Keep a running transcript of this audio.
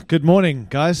Good morning,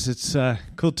 guys. It's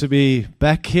cool to be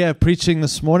back here preaching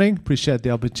this morning. Appreciate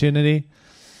the opportunity.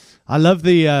 I love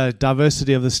the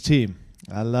diversity of this team.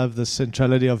 I love the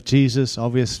centrality of Jesus,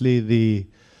 obviously the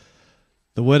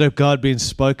Word of God being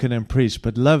spoken and preached,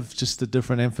 but love just the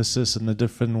different emphasis and the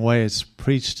different way it's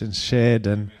preached and shared,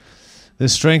 and the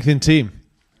strength in team.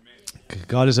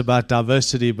 God is about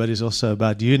diversity, but He's also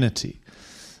about unity.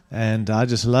 And I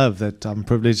just love that I'm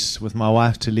privileged with my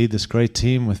wife to lead this great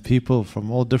team with people from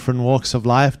all different walks of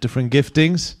life, different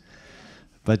giftings,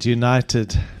 but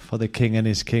united for the King and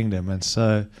His kingdom. And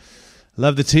so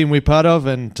love the team we're part of,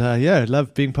 and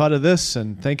love being part of this.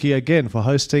 And thank you again for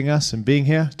hosting us and being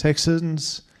here.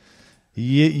 Texans,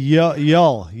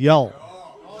 y'all.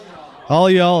 All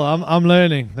y'all, I'm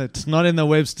learning. It's not in the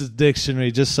Webster's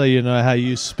dictionary, just so you know how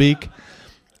you speak.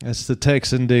 It's the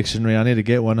Texan dictionary. I need to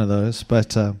get one of those.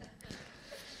 But I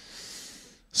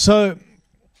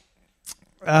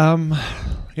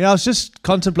was just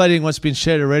contemplating what's been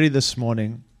shared already this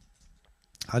morning.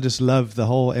 I just love the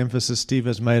whole emphasis Steve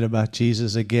has made about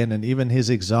Jesus again, and even his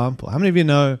example. How many of you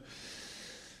know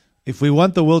if we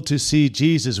want the world to see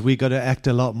Jesus, we got to act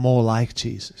a lot more like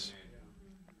Jesus?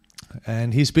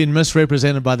 And he's been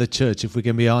misrepresented by the church, if we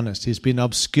can be honest. He's been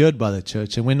obscured by the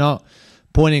church, and we're not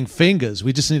pointing fingers.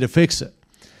 We just need to fix it.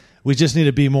 We just need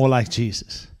to be more like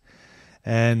Jesus.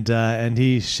 And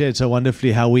he shared so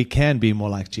wonderfully how we can be more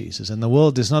like Jesus. And the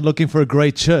world is not looking for a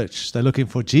great church. They're looking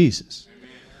for Jesus.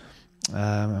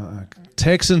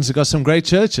 Texans have got some great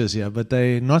churches here, but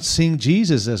they're not seeing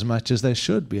Jesus as much as they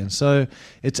should be. And so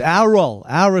it's our role,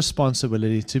 our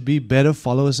responsibility to be better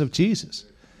followers of Jesus.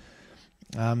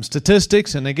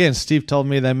 Statistics, and again, Steve told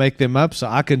me they make them up, so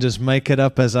I can just make it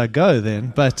up as I go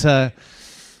then. But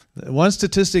one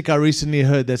statistic I recently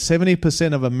heard, that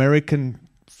 70% of American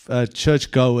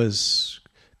churchgoers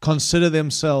consider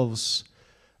themselves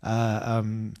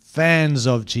fans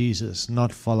of Jesus,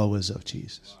 not followers of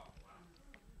Jesus.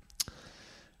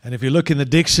 And if you look in the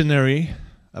dictionary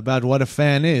about what a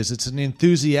fan is, it's an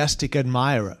enthusiastic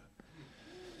admirer.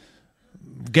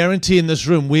 Guarantee in this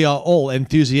room we are all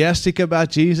enthusiastic about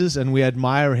Jesus and we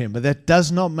admire him, but that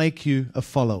does not make you a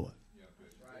follower.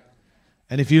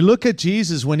 And if you look at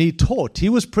Jesus when he taught, he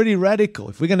was pretty radical.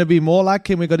 If we're going to be more like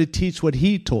him, we've got to teach what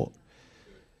he taught.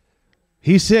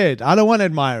 He said, I don't want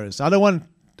admirers. I don't want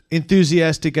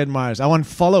enthusiastic admirers. I want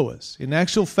followers. In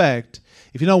actual fact,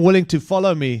 if you're not willing to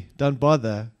follow me, don't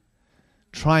bother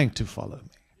trying to follow me.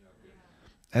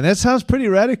 And that sounds pretty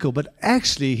radical, but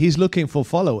actually he's looking for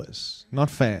followers, not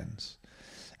fans.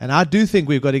 And I do think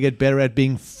we've got to get better at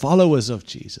being followers of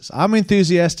Jesus. I'm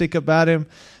enthusiastic about him,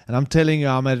 and I'm telling you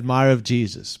I'm an admirer of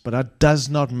Jesus, but that does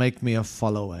not make me a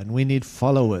follower. And we need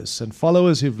followers, and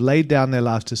followers who've laid down their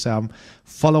lives to say, I'm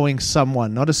following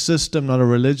someone, not a system, not a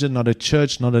religion, not a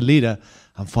church, not a leader.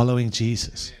 I'm following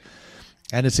Jesus.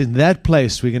 And it's in that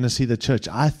place we're going to see the church,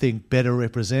 I think, better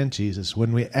represent Jesus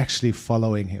when we're actually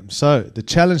following him. So the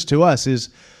challenge to us is,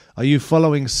 are you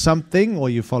following something or are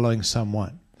you following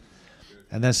someone?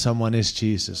 And that someone is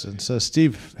Jesus. And so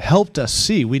Steve helped us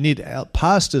see we need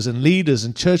pastors and leaders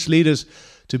and church leaders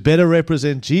to better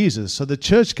represent Jesus, so the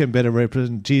church can better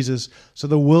represent Jesus, so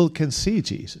the world can see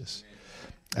Jesus.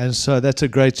 And so that's a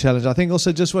great challenge. I think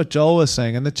also just what Joel was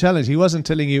saying, and the challenge, he wasn't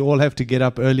telling you all have to get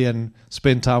up early and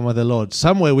spend time with the Lord.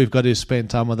 Somewhere we've got to spend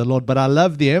time with the Lord, but I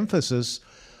love the emphasis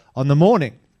on the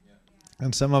morning.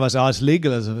 And some of us, it's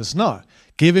legalism. It's not.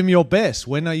 Give him your best.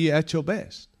 When are you at your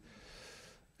best?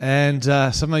 And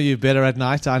some of you better at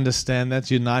night. I understand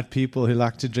that. You night people who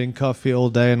like to drink coffee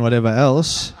all day and whatever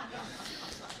else.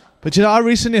 But, I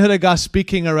recently heard a guy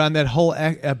speaking around that whole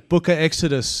book of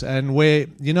Exodus, and where,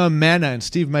 manna, and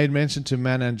Steve made mention to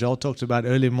manna, and Joel talked about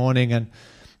early morning, and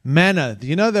manna,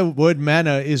 the word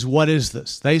manna is, what is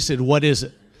this? They said, what is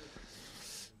it?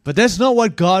 But that's not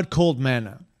what God called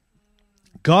manna.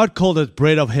 God called it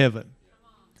bread of heaven.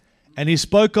 And he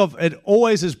spoke of it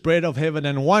always as bread of heaven,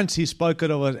 and once he spoke of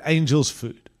it as angel's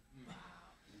food.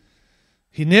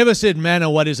 He never said manna,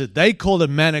 what is it? They called it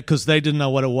manna because they didn't know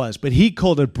what it was. But he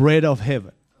called it bread of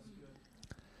heaven.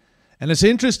 And it's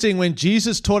interesting when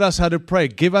Jesus taught us how to pray,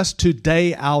 give us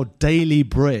today our daily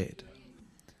bread.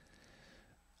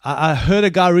 I heard a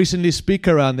guy recently speak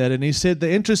around that, and he said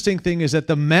the interesting thing is that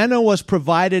the manna was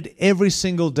provided every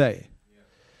single day.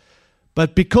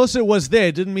 But because it was there,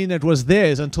 it didn't mean it was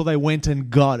theirs until they went and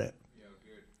got it.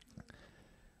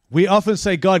 We often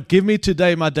say, God, give me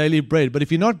today my daily bread. But if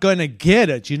you're not going to get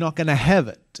it, you're not going to have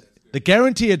it. The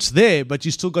guarantee it's there, but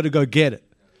you still got to go get it.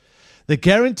 The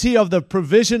guarantee of the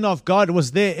provision of God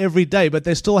was there every day, but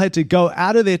they still had to go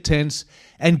out of their tents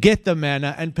and get the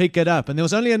manna and pick it up. And there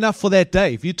was only enough for that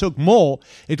day. If you took more,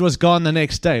 it was gone the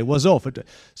next day. It was off.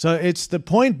 So it's the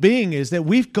point being is that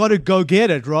we've got to go get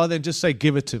it rather than just say,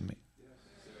 give it to me.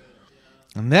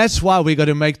 And that's why we got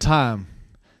to make time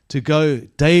to go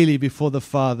daily before the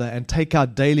Father and take our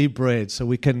daily bread so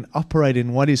we can operate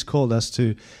in what He's called us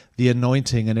to, the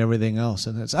anointing and everything else.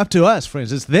 And it's up to us,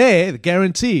 friends. It's there, the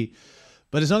guarantee.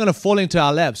 But it's not going to fall into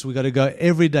our laps. We've got to go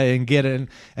every day and get it.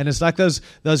 And it's like those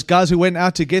guys who went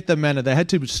out to get the manna. They had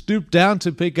to stoop down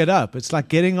to pick it up. It's like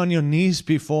getting on your knees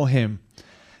before Him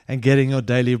and getting your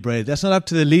daily bread. That's not up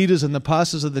to the leaders and the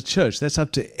pastors of the church. That's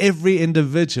up to every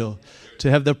individual to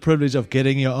have the privilege of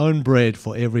getting your own bread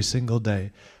for every single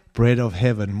day. Bread of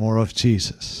heaven, more of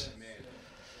Jesus.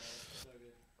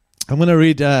 I'm going to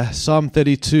read Psalm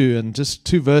 32 and just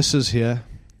 2 verses here.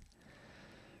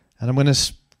 And I'm going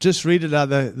to just read it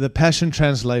out of the Passion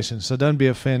Translation, so don't be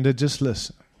offended, just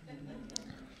listen.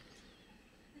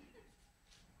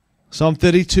 Psalm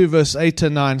 32 verse 8 to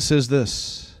 9 says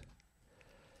this.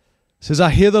 It says, I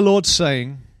hear the Lord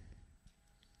saying,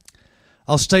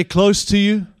 I'll stay close to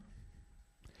you,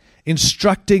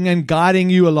 instructing and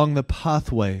guiding you along the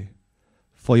pathway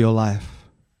for your life.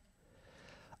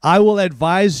 I will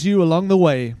advise you along the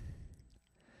way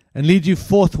and lead you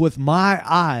forth with my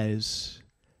eyes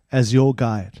as your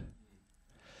guide.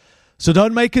 So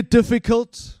don't make it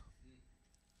difficult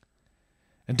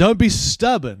and don't be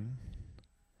stubborn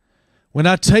when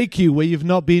I take you where you've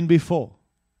not been before.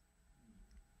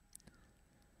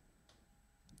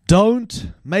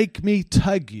 Don't make me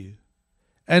tug you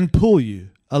and pull you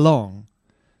along.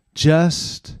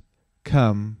 Just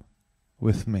come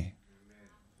with me.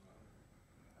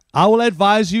 I will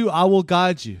advise you, I will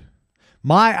guide you.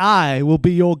 My eye will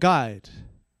be your guide.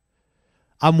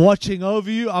 I'm watching over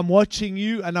you, I'm watching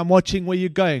you, and I'm watching where you're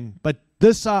going. But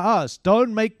this I ask,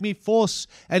 don't make me force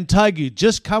and tug you.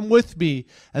 Just come with me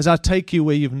as I take you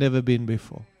where you've never been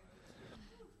before.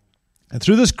 And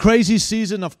through this crazy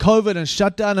season of COVID and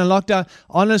shutdown and lockdown,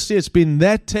 honestly, it's been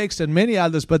that text and many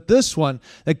others, but this one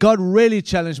that God really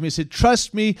challenged me. He said,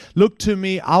 trust me, look to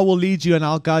me, I will lead you and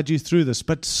I'll guide you through this.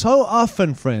 But so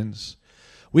often, friends,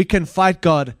 we can fight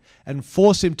God and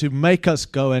force Him to make us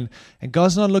go. And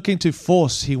God's not looking to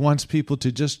force. He wants people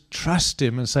to just trust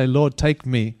Him and say, Lord, take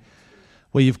me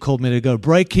where you've called me to go.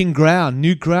 Breaking ground,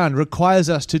 new ground requires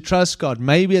us to trust God.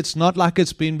 Maybe it's not like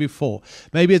it's been before.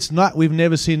 Maybe it's not, we've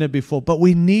never seen it before. But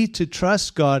we need to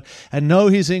trust God and know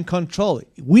He's in control.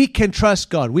 We can trust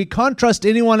God. We can't trust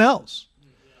anyone else.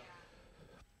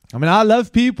 I mean, I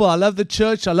love people. I love the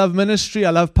church. I love ministry. I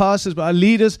love pastors, but I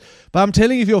leaders. But I'm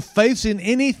telling you, if your faith's in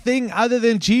anything other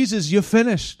than Jesus, you're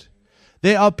finished.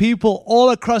 There are people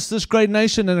all across this great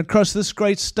nation and across this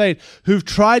great state who've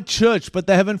tried church, but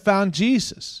they haven't found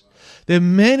Jesus. There are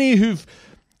many who've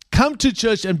come to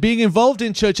church and being involved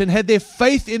in church and had their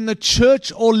faith in the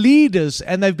church or leaders,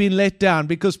 and they've been let down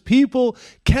because people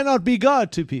cannot be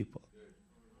God to people.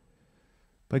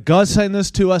 But God's saying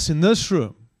this to us in this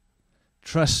room.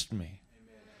 Trust me.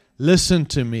 Listen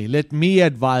to me. Let me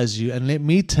advise you and let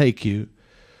me take you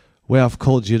where I've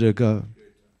called you to go.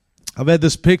 I've had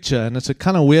this picture, and it's a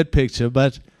kind of weird picture,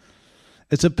 but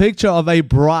it's a picture of a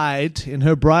bride in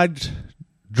her bride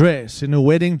dress, in her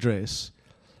wedding dress,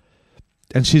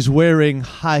 and she's wearing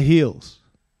high heels.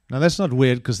 Now, that's not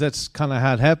weird because that's kind of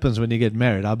how it happens when you get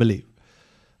married, I believe.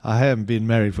 I haven't been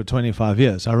married for 25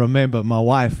 years. I remember my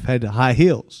wife had high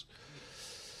heels.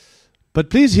 But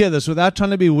please hear this without trying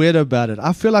to be weird about it.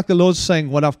 I feel like the Lord's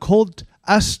saying what I've called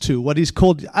us to, what He's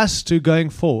called us to going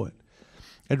forward.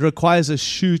 It requires a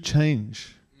shoe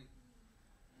change.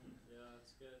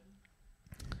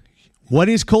 What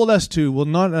He's called us to will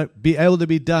not be able to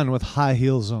be done with high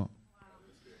heels on.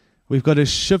 We've got to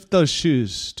shift those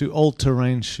shoes to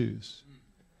all-terrain shoes.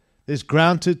 There's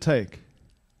ground to take.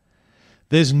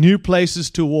 There's new places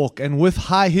to walk. And with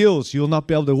high heels, you'll not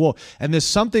be able to walk. And there's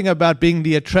something about being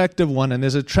the attractive one. And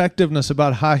there's attractiveness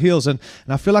about high heels. And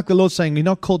I feel like the Lord's saying, you're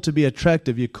not called to be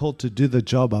attractive. You're called to do the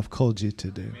job I've called you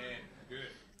to do.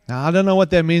 Now, I don't know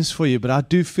what that means for you, but I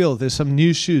do feel there's some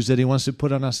new shoes that He wants to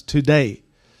put on us today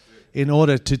in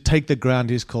order to take the ground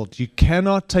He's called. You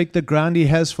cannot take the ground He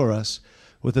has for us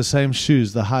with the same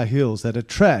shoes, the high heels that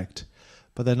attract,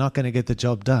 but they're not going to get the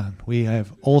job done. We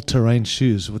have all-terrain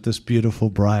shoes with this beautiful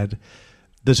bride,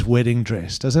 this wedding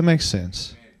dress. Does that make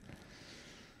sense?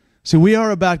 See, we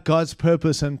are about God's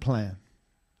purpose and plan.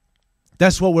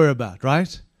 That's what we're about,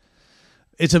 right?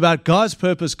 It's about God's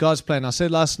purpose, God's plan. I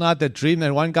said last night that dream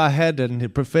that one guy had and the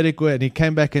prophetic word, and he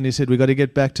came back and he said, we've got to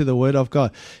get back to the Word of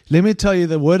God. Let me tell you,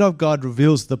 the Word of God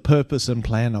reveals the purpose and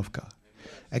plan of God.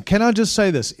 And can I just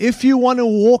say this? If you want to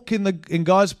walk in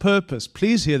God's purpose,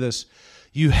 please hear this,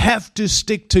 you have to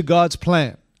stick to God's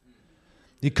plan.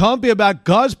 You can't be about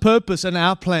God's purpose and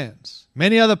our plans.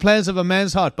 Many other plans of a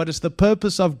man's heart, but it's the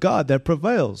purpose of God that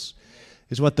prevails,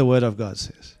 is what the Word of God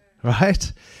says.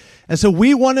 Right? And so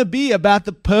we want to be about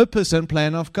the purpose and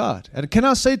plan of God. And can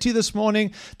I say to you this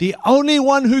morning, the only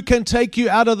one who can take you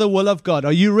out of the will of God,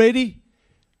 are you ready?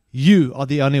 You are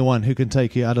the only one who can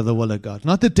take you out of the will of God.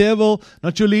 Not the devil,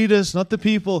 not your leaders, not the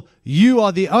people. You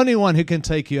are the only one who can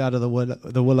take you out of the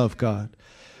will of God.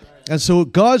 And so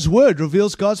God's Word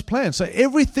reveals God's plan. So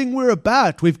everything we're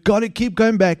about, we've got to keep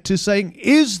going back to saying,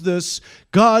 is this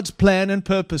God's plan and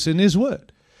purpose in His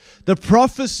Word? The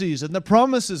prophecies and the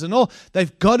promises and all,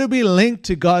 they've got to be linked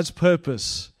to God's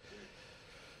purpose.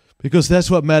 Because that's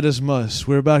what matters most.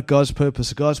 We're about God's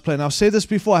purpose, God's plan. I've said this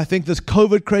before. I think this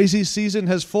COVID crazy season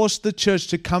has forced the church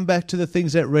to come back to the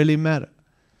things that really matter.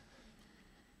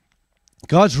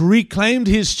 God's reclaimed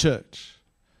His church.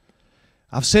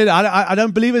 I've said I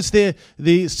don't believe it's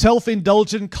the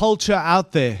self-indulgent culture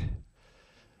out there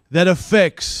that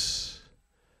affects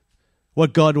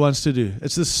what God wants to do.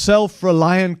 It's the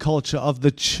self-reliant culture of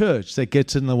the church that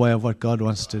gets in the way of what God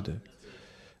wants to do.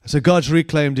 So God's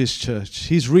reclaimed His church.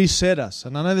 He's reset us.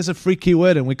 And I know there's a freaky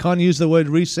word and we can't use the word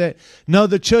reset. No,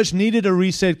 the church needed a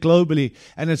reset globally.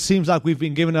 And it seems like we've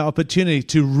been given an opportunity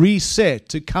to reset,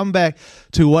 to come back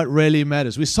to what really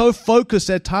matters. We're so focused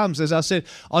at times, as I said,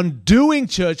 on doing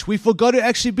church, we forgot to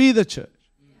actually be the church.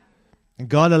 And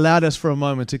God allowed us for a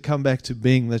moment to come back to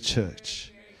being the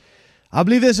church. I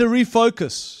believe there's a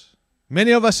refocus.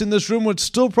 Many of us in this room would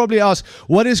still probably ask,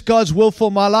 what is God's will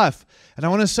for my life? And I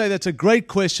want to say that's a great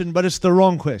question, but it's the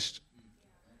wrong question.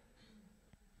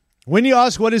 When you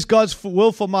ask, what is God's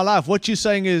will for my life? What you're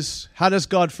saying is, how does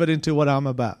God fit into what I'm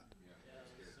about?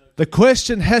 The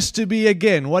question has to be,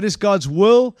 again, what is God's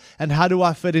will and how do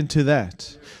I fit into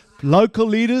that? Local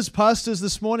leaders, pastors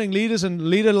this morning, leaders and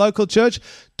lead a local church,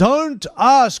 don't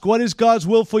ask, what is God's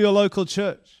will for your local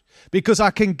church? Because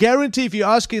I can guarantee if you're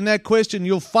asking that question,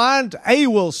 you'll find a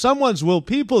will, someone's will,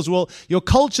 people's will, your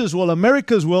culture's will,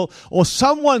 America's will, or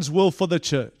someone's will for the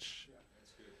church.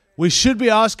 We should be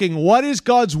asking, what is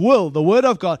God's will, the Word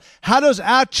of God? How does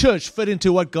our church fit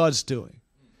into what God's doing?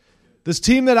 This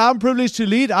team that I'm privileged to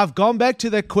lead, I've gone back to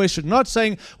that question, not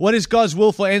saying, what is God's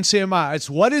will for NCMI? It's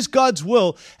what is God's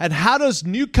will and how does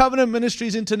New Covenant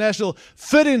Ministries International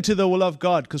fit into the will of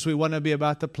God? Because we want to be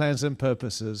about the plans and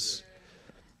purposes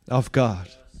of God.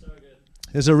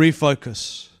 There's a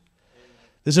refocus.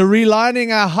 There's a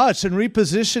realigning our hearts and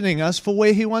repositioning us for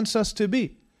where He wants us to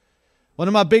be. One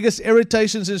of my biggest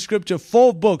irritations in Scripture,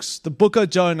 4 books, the book of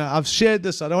Jonah. I've shared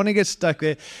this. I don't want to get stuck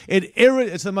there.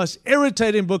 It's the most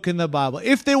irritating book in the Bible.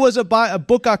 If there was a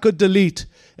book I could delete,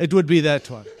 it would be that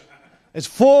one. It's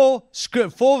 4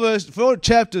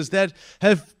 chapters that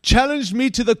have challenged me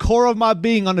to the core of my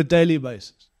being on a daily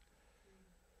basis.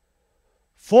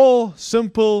 4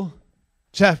 simple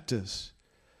chapters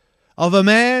of a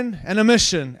man and a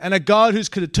mission and a God who's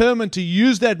determined to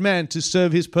use that man to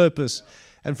serve His purpose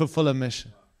and fulfill a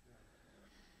mission.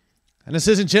 And it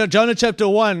says in Jonah chapter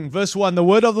 1, verse 1, the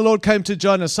word of the Lord came to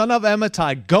Jonah, son of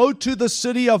Amittai, go to the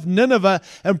city of Nineveh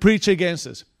and preach against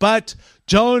us. But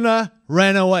Jonah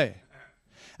ran away.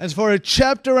 And for a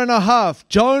chapter and a half,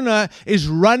 Jonah is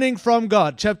running from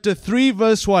God. Chapter 3,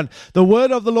 verse 1, the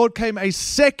word of the Lord came a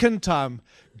second time.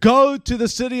 Go to the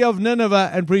city of Nineveh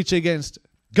and preach against it.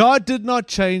 God did not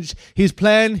change His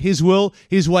plan, His will,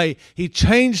 His way. He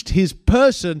changed His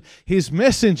person, His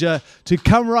messenger to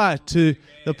come right to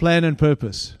the plan and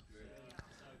purpose.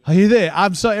 Are you there?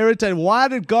 I'm so irritated. Why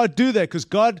did God do that? Because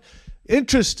God,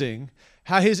 interesting,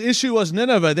 how His issue was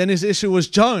Nineveh, then His issue was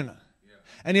Jonah.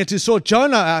 And yet He sought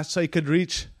Jonah out so He could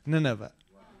reach Nineveh.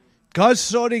 God's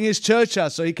sorting His church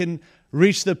out so He can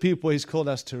reach the people He's called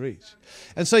us to reach.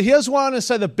 And so here's what I want to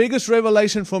say. The biggest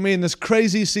revelation for me in this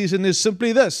crazy season is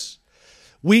simply this.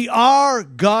 We are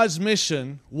God's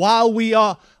mission while we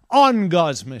are on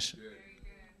God's mission.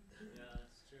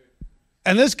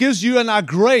 And this gives you and I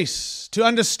grace to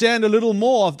understand a little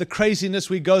more of the craziness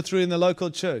we go through in the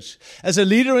local church. As a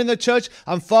leader in the church,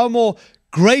 I'm far more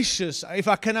gracious if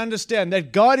I can understand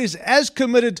that God is as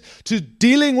committed to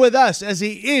dealing with us as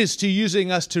He is to using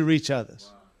us to reach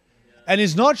others. And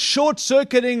He's not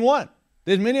short-circuiting one.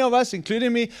 There's many of us,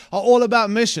 including me, are all about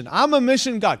mission. I'm a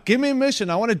mission God. Give me a mission.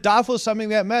 I want to die for something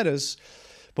that matters.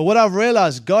 But what I've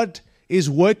realized, God is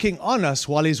working on us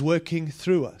while He's working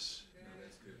through us.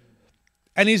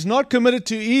 And He's not committed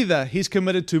to either. He's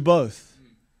committed to both.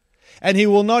 And He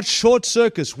will not short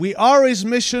circuit. We are His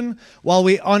mission while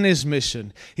we're on His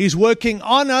mission. He's working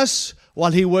on us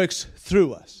while He works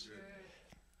through us.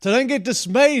 So don't get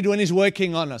dismayed when He's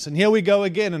working on us. And here we go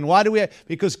again. And why do we?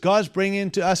 Because God's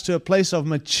bringing us to a place of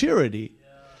maturity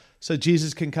so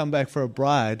Jesus can come back for a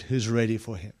bride who's ready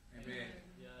for Him.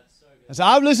 And so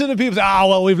I've listened to people say,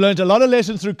 well, we've learned a lot of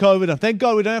lessons through COVID. And thank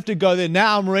God we don't have to go there.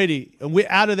 Now I'm ready. And we're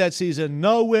out of that season.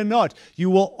 No, we're not. You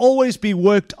will always be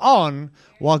worked on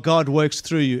while God works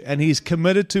through you. And He's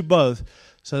committed to both.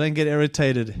 So don't get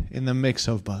irritated in the mix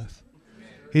of both.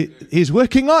 He's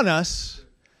working on us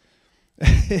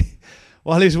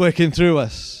while He's working through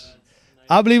us.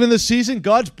 I believe in this season,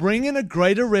 God's bringing a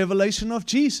greater revelation of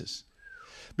Jesus.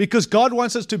 Because God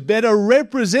wants us to better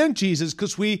represent Jesus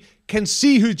because we can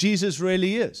see who Jesus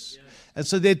really is. And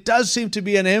so there does seem to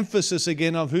be an emphasis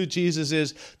again of who Jesus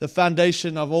is, the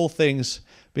foundation of all things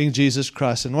being Jesus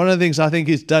Christ. And one of the things I think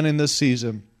He's done in this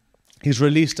season, He's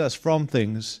released us from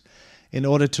things in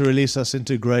order to release us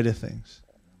into greater things.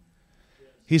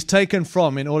 He's taken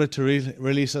from in order to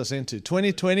release us into.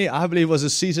 2020, I believe, was a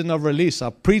season of release. I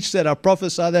preached that, I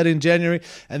prophesied that in January,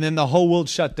 and then the whole world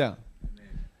shut down.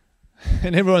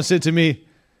 And everyone said to me,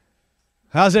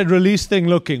 how's that release thing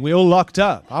looking? We're all locked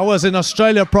up. I was in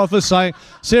Australia prophesying.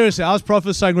 Seriously, I was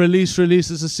prophesying release.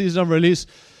 It's a season of release.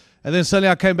 And then suddenly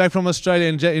I came back from Australia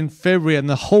in February and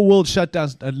the whole world shut down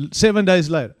 7 days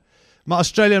later. My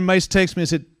Australian mates texted me and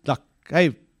said,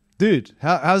 hey, dude,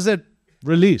 how's that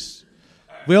release?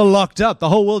 We're all locked up. The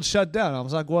whole world shut down. I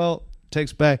was like, well,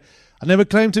 text back. I never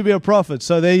claimed to be a prophet,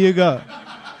 so there you go.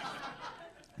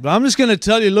 But I'm just going to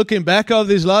tell you, looking back over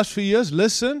these last few years,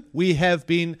 listen, we have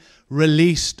been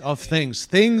released of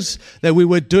things that we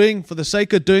were doing for the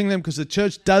sake of doing them because the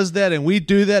church does that and we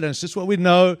do that and it's just what we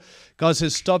know. God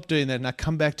says, stop doing that. Now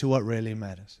come back to what really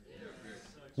matters.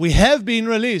 We have been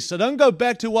released. So don't go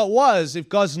back to what was if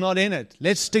God's not in it.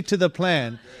 Let's stick to the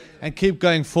plan and keep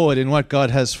going forward in what God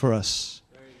has for us.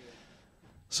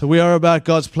 So we are about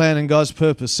God's plan and God's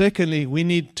purpose. Secondly, we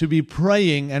need to be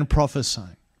praying and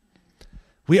prophesying.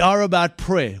 We are about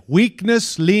prayer.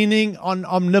 Weakness leaning on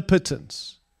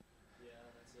omnipotence.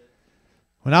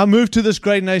 When I moved to this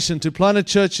great nation to plant a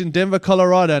church in Denver,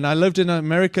 Colorado, and I lived in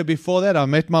America before that. I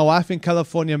met my wife in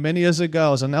California many years ago.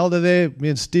 I was an elder there. Me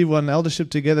and Steve were an eldership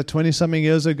together 20-something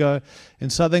years ago in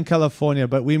Southern California.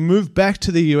 But we moved back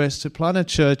to the U.S. to plant a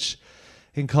church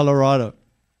in Colorado.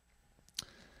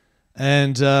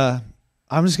 And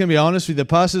I'm just going to be honest with you. The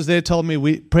pastors there told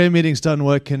me prayer meetings don't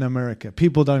work in America.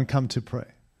 People don't come to pray.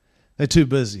 They're too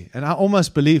busy. And I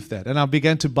almost believed that. And I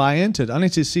began to buy into it. Only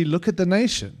to see, look at the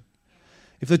nation.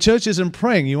 If the church isn't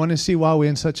praying, you want to see why we're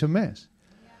in such a mess.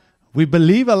 We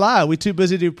believe a lie. We're too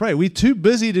busy to pray. We're too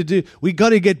busy to do. We got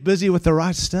to get busy with the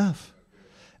right stuff.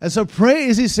 And so prayer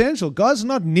is essential. God's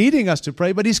not needing us to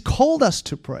pray, but He's called us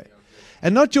to pray.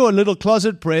 And not your little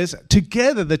closet prayers.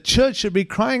 Together, the church should be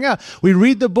crying out. We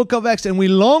read the book of Acts and we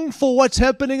long for what's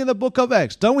happening in the book of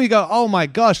Acts. Don't we go, oh my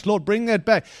gosh, Lord, bring that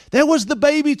back. That was the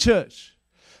baby church.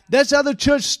 That's how the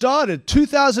church started.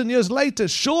 2,000 years later,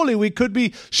 surely we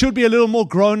should be a little more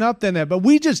grown up than that. But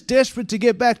we're just desperate to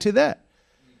get back to that.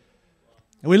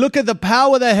 And we look at the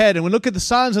power they had and we look at the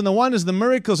signs and the wonders, the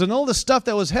miracles and all the stuff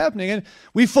that was happening. And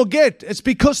we forget it's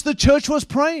because the church was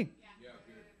praying.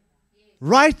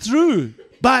 Right through,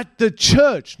 but the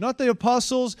church, not the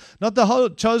apostles, not the whole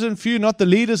chosen few, not the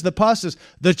leaders, the pastors,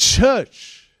 the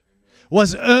church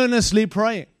was earnestly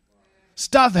praying.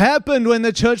 Stuff happened when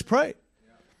the church prayed.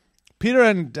 Peter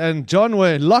and John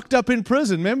were locked up in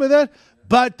prison, remember that?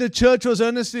 But the church was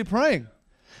earnestly praying.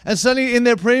 And suddenly in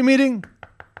their prayer meeting,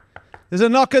 there's a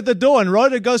knock at the door, and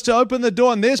Rhoda goes to open the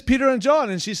door, and there's Peter and John,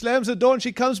 and she slams the door, and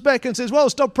she comes back and says, well,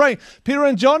 stop praying. Peter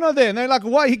and John are there, and they're like,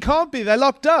 why? He can't be. They're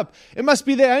locked up. It must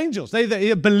be their angels.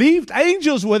 They believed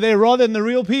angels were there rather than the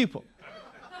real people.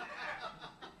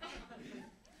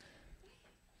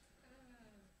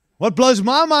 What blows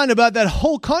my mind about that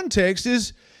whole context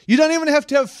is you don't even have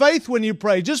to have faith when you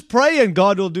pray. Just pray, and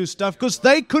God will do stuff, because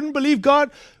they couldn't believe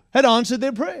God had answered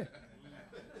their prayer.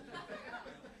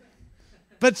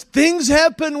 But things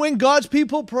happen when God's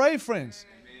people pray, friends.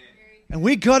 And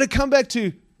we got to come back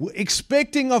to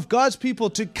expecting of God's people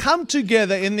to come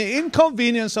together in the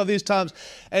inconvenience of these times.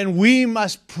 And we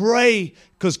must pray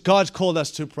because God's called us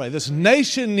to pray. This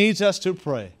nation needs us to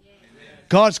pray.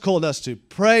 God's called us to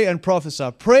pray and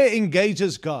prophesy. Prayer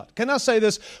engages God. Can I say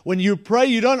this? When you pray,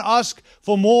 you don't ask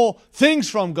for more things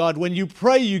from God. When you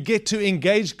pray, you get to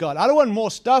engage God. I don't want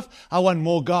more stuff. I want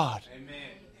more God.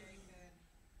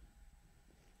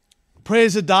 Prayer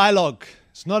is a dialogue.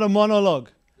 It's not a monologue.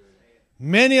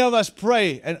 Many of us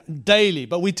pray daily,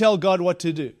 but we tell God what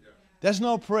to do. That's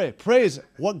not prayer. Prayer is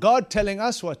what God telling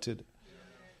us what to do.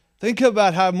 Think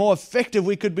about how more effective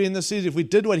we could be in this season if we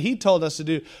did what He told us to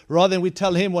do rather than we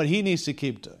tell Him what He needs to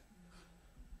keep doing.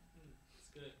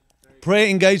 Prayer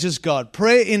engages God.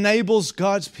 Prayer enables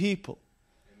God's people.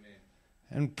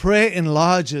 And prayer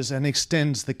enlarges and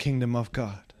extends the kingdom of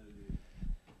God.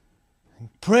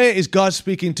 Prayer is God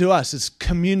speaking to us. It's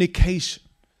communication.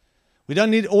 We don't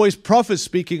need always prophets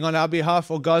speaking on our behalf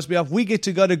or God's behalf. We get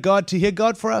to go to God to hear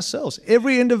God for ourselves.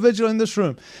 Every individual in this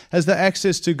room has the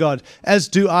access to God, as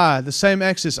do I, the same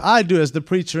access I do as the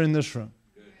preacher in this room.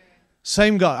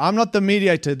 Same God. I'm not the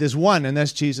mediator. There's one, and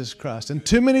that's Jesus Christ. And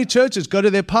too many churches go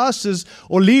to their pastors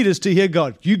or leaders to hear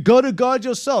God. You go to God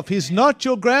yourself. He's not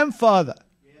your grandfather.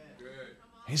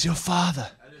 He's your Father.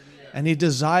 And He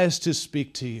desires to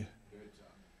speak to you.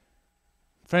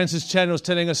 Francis Chan was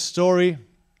telling a story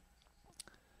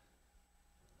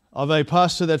of a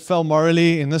pastor that fell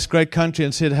morally in this great country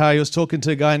and said how he was talking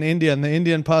to a guy in India, and the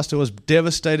Indian pastor was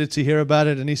devastated to hear about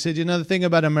it. And he said, you know the thing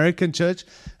about American church?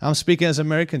 I'm speaking as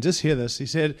American, just hear this. He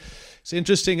said, it's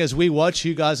interesting as we watch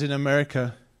you guys in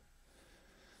America,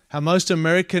 how most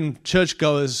American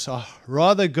churchgoers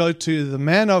rather go to the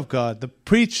man of God, the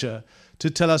preacher, to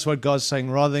tell us what God's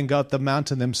saying rather than go up the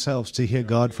mountain themselves to hear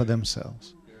God for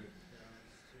themselves.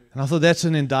 And I thought that's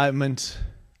an indictment.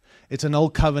 It's an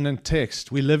old covenant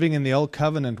text. We're living in the old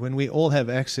covenant when we all have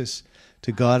access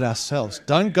to God ourselves.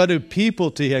 Don't go to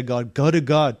people to hear God. Go to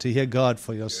God to hear God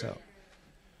for yourself.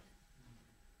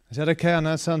 Is that okay? I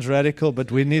know it sounds radical,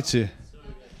 but we need to.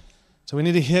 So we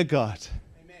need to hear God.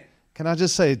 Can I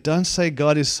just say, don't say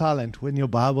God is silent when your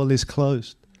Bible is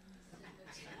closed.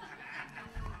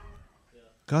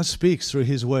 God speaks through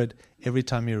His Word every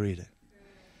time you read it.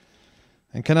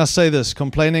 And can I say this?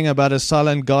 Complaining about a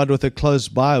silent God with a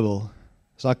closed Bible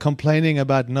is like complaining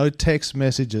about no text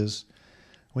messages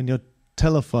when your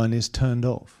telephone is turned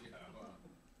off.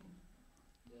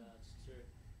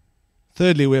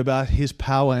 Thirdly, we're about His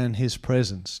power and His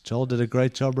presence. Joel did a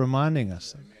great job reminding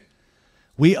us.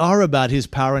 We are about His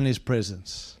power and His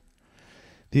presence.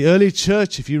 The early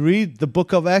church, if you read the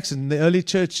book of Acts, in the early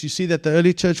church, you see that the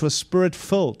early church was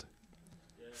Spirit-filled.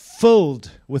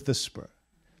 Filled with the Spirit.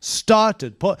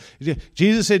 Started.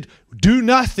 Jesus said, do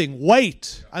nothing.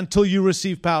 Wait until you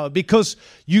receive power. Because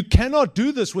you cannot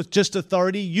do this with just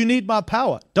authority. You need my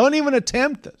power. Don't even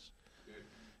attempt this.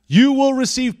 You will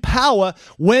receive power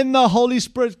when the Holy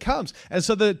Spirit comes. And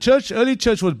so the church, early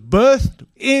church was birthed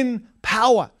in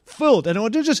power, filled. And it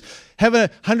wasn't just have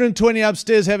 120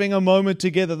 upstairs having a moment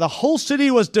together. The whole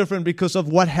city was different because of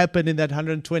what happened in that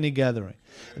 120 gathering.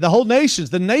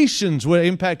 The nations were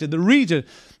impacted, the region,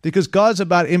 because God's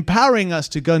about empowering us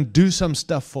to go and do some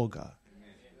stuff for God.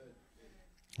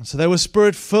 And so they were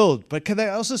Spirit-filled. But can they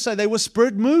also say they were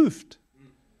Spirit-moved?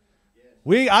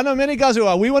 I know many guys who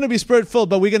are, we want to be Spirit-filled,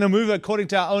 but we're going to move according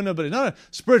to our own ability. No,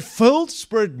 Spirit-filled,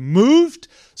 Spirit-moved,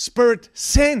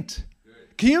 Spirit-sent.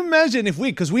 Can you imagine if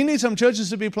because we need some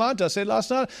churches to be planted. I said last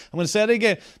night, I'm going to say it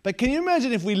again. But can you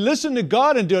imagine if we listen to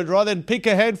God and do it rather than pick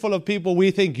a handful of people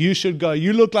we think you should go.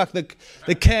 You look like the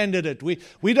candidate.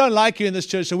 We don't like you in this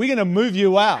church, so we're going to move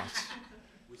you out.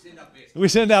 We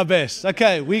send our best.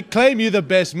 Okay, we claim you the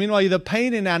best. Meanwhile, you're the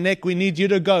pain in our neck. We need you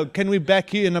to go. Can we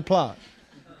back you in a plant?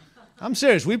 I'm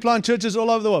serious. We plant churches all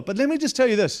over the world. But let me just tell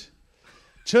you this.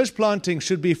 Church planting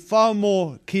should be far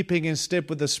more keeping in step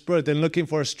with the Spirit than looking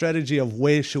for a strategy of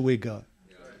where should we go.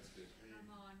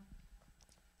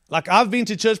 Like I've been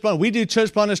to church planting. We do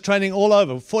church planters training all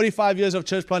over. 45 years of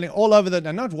church planting all over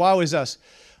and not wow is us.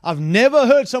 I've never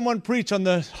heard someone preach on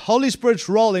the Holy Spirit's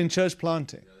role in church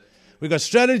planting. We've got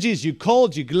strategies. You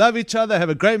called, you love each other,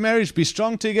 have a great marriage, be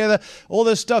strong together, all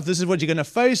this stuff. This is what you're going to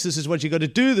face. This is what you're going to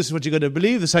do. This is what you're going to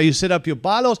believe. This is how you set up your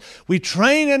bylaws. We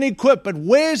train and equip, but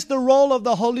where's the role of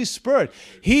the Holy Spirit?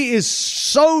 He is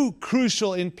so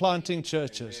crucial in planting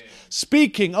churches,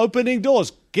 speaking, opening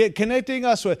doors, connecting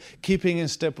us with, keeping in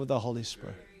step with the Holy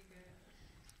Spirit.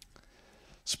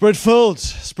 Spirit-filled,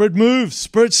 Spirit-moved,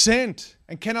 Spirit-sent.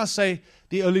 And can I say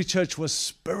the early church was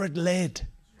Spirit-led?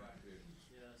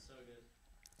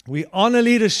 We honor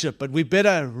leadership, but we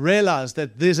better realize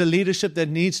that there's a leadership that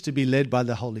needs to be led by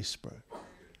the Holy Spirit.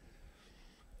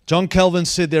 John Calvin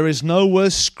said, there is no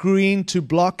worse screen to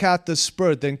block out the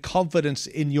Spirit than confidence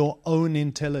in your own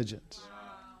intelligence.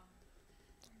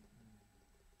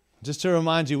 Just to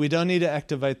remind you, we don't need to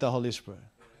activate the Holy Spirit.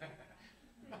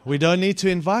 We don't need to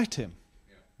invite Him.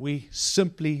 We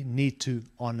simply need to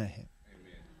honor Him.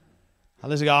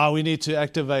 Let's go, we need to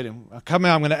activate Him. Come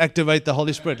out, I'm going to activate the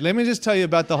Holy Spirit. Let me just tell you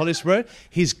about the Holy Spirit.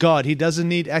 He's God. He doesn't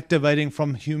need activating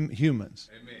from humans.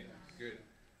 Amen. Good.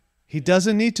 He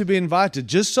doesn't need to be invited.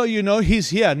 Just so you know, He's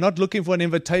here, not looking for an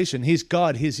invitation. He's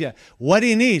God. He's here. What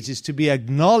He needs is to be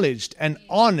acknowledged and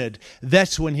honored.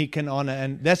 That's when He can honor,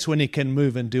 and that's when He can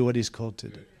move and do what He's called to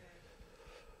do.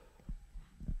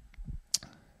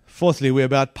 Fourthly, we're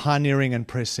about pioneering and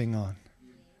pressing on.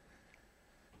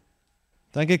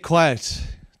 Don't get quiet,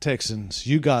 Texans.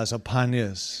 You guys are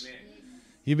pioneers.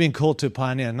 You've been called to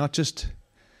pioneer, not just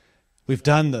we've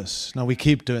done this. No, we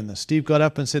keep doing this. Steve got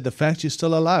up and said, the fact you're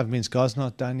still alive means God's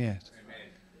not done yet.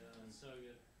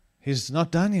 He's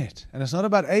not done yet. And it's not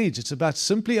about age. It's about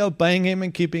simply obeying Him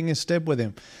and keeping in step with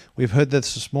Him. We've heard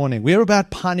this morning. We're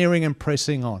about pioneering and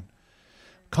pressing on.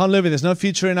 Can't live in. There's no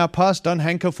future in our past. Don't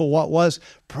hanker for what was.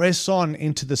 Press on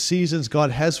into the seasons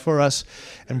God has for us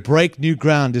and break new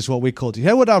ground is what we call it. You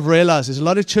know what I've realized is a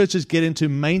lot of churches get into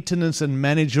maintenance and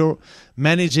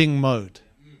managing mode.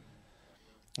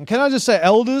 And can I just say,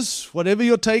 elders, whatever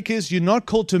your take is, you're not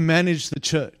called to manage the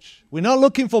church. We're not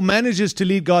looking for managers to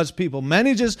lead God's people.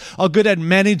 Managers are good at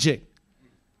managing.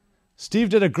 Steve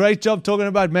did a great job talking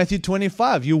about Matthew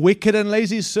 25, you wicked and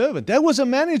lazy servant. That was a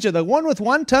manager. The one with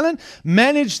one talent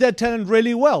managed that talent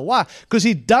really well. Why? Because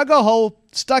he dug a hole,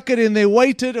 stuck it in there,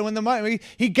 waited, and when the money,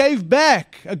 he gave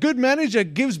back. A good manager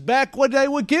gives back what they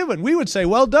were given. We would say,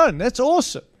 well done. That's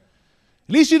awesome.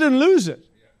 At least you didn't lose it.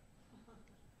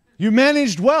 You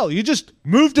managed well. You just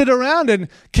moved it around and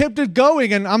kept it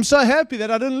going, and I'm so happy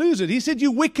that I didn't lose it. He said,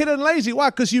 you wicked and lazy.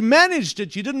 Why? Because you managed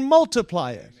it. You didn't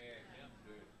multiply it.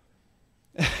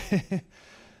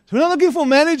 So we're not looking for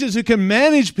managers who can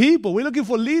manage people. We're looking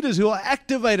for leaders who will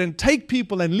activate and take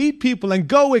people and lead people and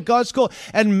go where God's called.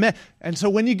 And so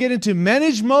when you get into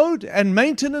manage mode and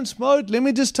maintenance mode, let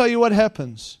me just tell you what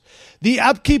happens. The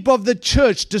upkeep of the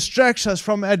church distracts us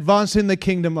from advancing the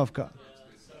kingdom of God.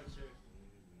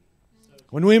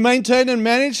 When we maintain and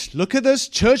manage, look at this,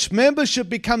 church membership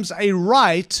becomes a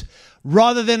right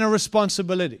rather than a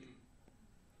responsibility.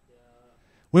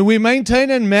 When we maintain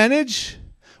and manage,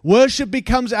 worship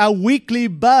becomes our weekly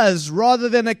buzz rather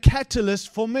than a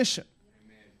catalyst for mission.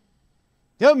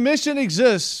 Your mission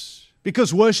exists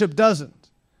because worship doesn't.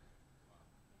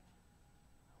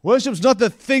 Worship's not the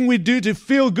thing we do to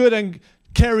feel good and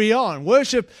carry on.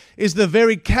 Worship is the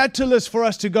very catalyst for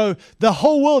us to go, the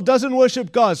whole world doesn't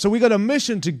worship God, so we got a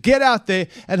mission to get out there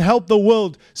and help the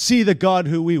world see the God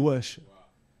who we worship.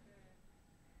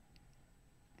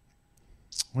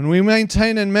 When we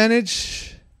maintain and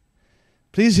manage,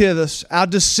 please hear this, our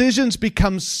decisions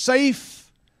become safe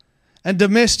and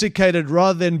domesticated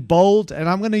rather than bold, and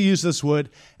I'm going to use this word,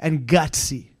 and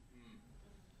gutsy.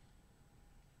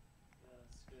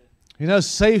 You know,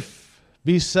 safe,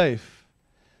 be safe.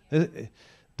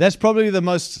 That's probably the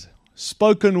most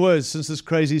spoken words since this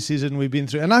crazy season we've been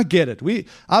through. And I get it.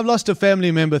 I've lost a family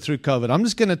member through COVID. I'm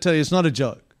just going to tell you, it's not a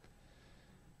joke.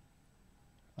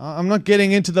 I'm not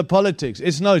getting into the politics.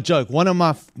 It's no joke. One of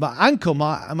my uncle,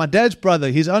 my dad's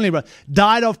brother, his only brother,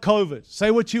 died of COVID.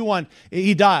 Say what you want.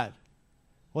 He died.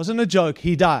 Wasn't a joke.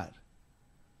 He died.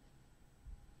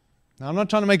 Now, I'm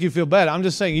not trying to make you feel bad. I'm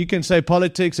just saying you can say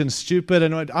politics and stupid.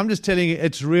 And I'm just telling you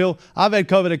it's real. I've had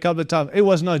COVID a couple of times. It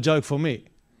was no joke for me.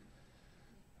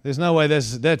 There's no way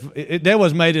that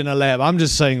was made in a lab. I'm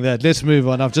just saying that. Let's move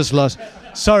on. I've just lost.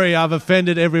 Sorry, I've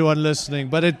offended everyone listening.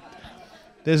 But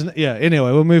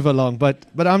anyway, we'll move along. But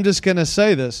I'm just going to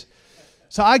say this.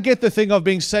 So I get the thing of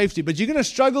being safety, but you're going to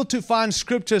struggle to find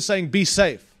scripture saying be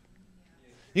safe.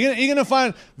 You're going to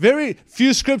find very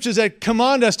few scriptures that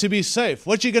command us to be safe.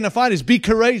 What you're going to find is be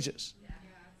courageous.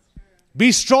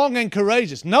 Be strong and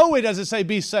courageous. Nowhere does it say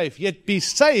be safe. Yet be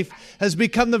safe has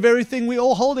become the very thing we're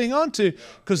all holding on to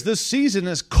because this season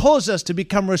has caused us to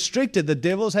become restricted. The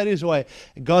devil's had his way.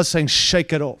 And God's saying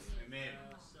shake it off. Amen.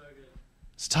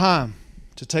 It's time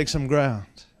to take some ground.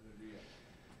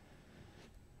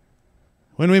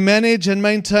 When we manage and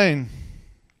maintain,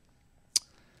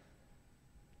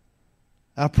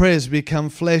 our prayers become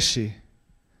fleshy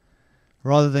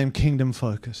rather than kingdom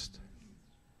focused.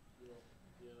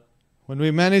 When we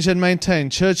manage and maintain,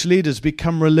 church leaders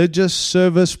become religious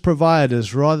service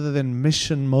providers rather than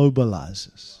mission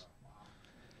mobilizers.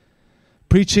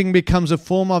 Preaching becomes a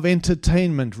form of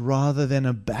entertainment rather than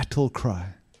a battle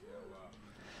cry.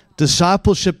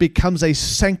 Discipleship becomes a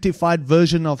sanctified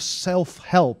version of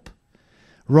self-help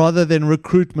rather than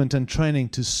recruitment and training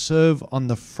to serve on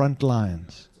the front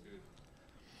lines.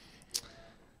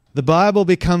 The Bible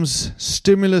becomes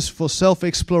stimulus for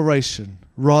self-exploration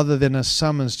rather than a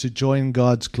summons to join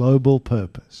God's global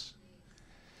purpose.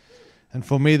 And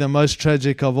for me, the most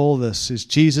tragic of all this is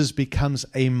Jesus becomes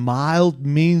a mild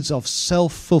means of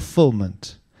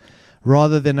self-fulfillment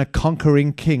rather than a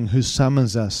conquering king who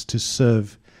summons us to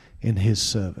serve in His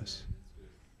service.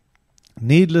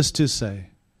 Needless to say,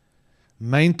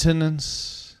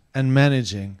 maintenance and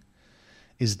managing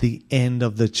is the end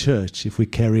of the church if we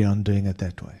carry on doing it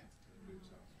that way.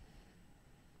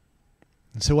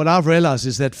 And so what I've realized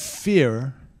is that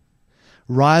fear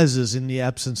rises in the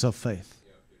absence of faith.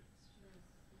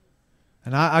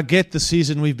 And I get the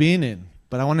season we've been in,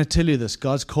 but I want to tell you this.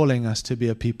 God's calling us to be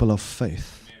a people of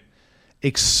faith. Amen.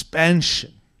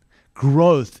 Expansion,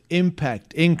 growth,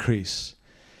 impact, increase.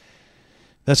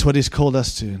 That's what He's called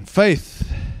us to. And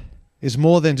faith is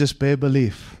more than just bare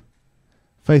belief.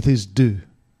 Faith is do.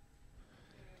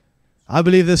 I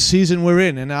believe this season we're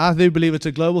in, and I do believe it's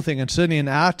a global thing, and certainly in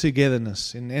our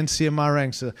togetherness, in NCMI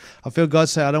ranks, I feel God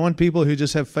say, I don't want people who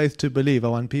just have faith to believe. I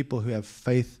want people who have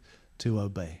faith to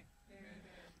obey.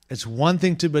 It's one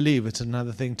thing to believe, it's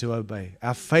another thing to obey.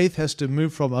 Our faith has to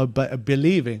move from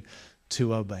believing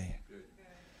to obeying.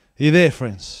 Are you there,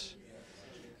 friends?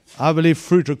 I believe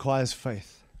fruit requires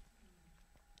faith.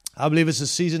 I believe it's a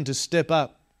season to step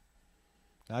up.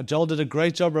 Now, Joel did a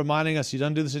great job reminding us you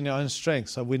don't do this in your own strength.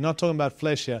 So we're not talking about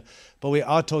flesh here, but we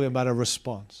are talking about a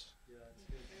response.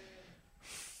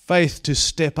 Faith to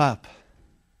step up.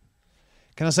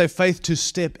 Can I say faith to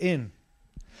step in?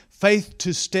 Faith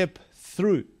to step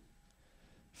through.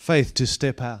 Faith to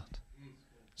step out.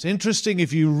 It's interesting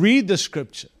if you read the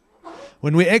scripture.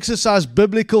 When we exercise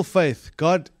biblical faith,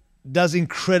 God does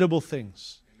incredible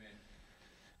things. Amen.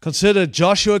 Consider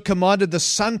Joshua commanded the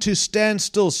sun to stand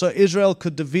still so Israel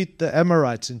could defeat the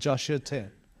Amorites in Joshua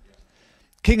 10.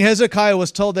 King Hezekiah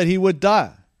was told that he would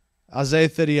die. Isaiah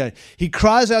 38. He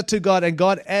cries out to God and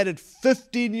God added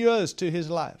 15 years to his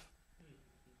life.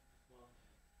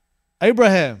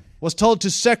 Abraham was told to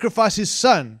sacrifice his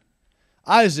son,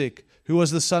 Isaac, who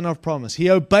was the son of promise. He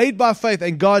obeyed by faith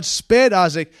and God spared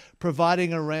Isaac,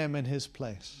 providing a ram in his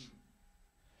place.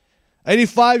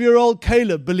 85-year-old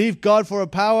Caleb believed God for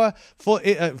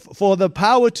the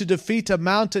power to defeat a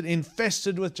mountain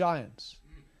infested with giants.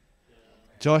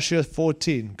 Joshua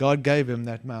 14, God gave him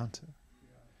that mountain.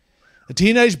 A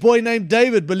teenage boy named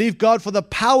David believed God for the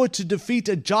power to defeat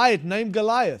a giant named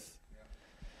Goliath.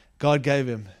 God gave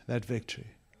him that victory.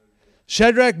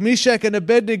 Shadrach, Meshach, and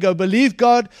Abednego believed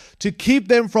God to keep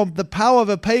them from the power of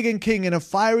a pagan king in a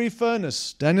fiery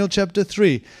furnace. Daniel chapter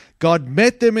 3. God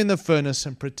met them in the furnace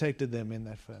and protected them in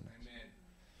that furnace. Amen.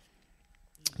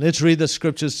 Let's read the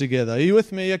scriptures together. Are you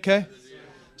with me? Okay?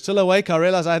 Still awake? I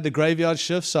realize I had the graveyard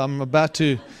shift, so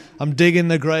I'm digging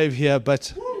the grave here,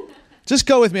 but just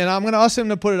go with me, and I'm going to ask them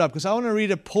to put it up because I want to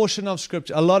read a portion of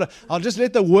scripture. I'll just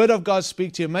let the word of God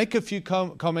speak to you. Make a few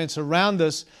comments around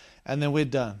this, and then we're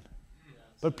done.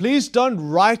 But please don't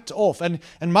write off. And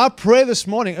my prayer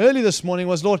early this morning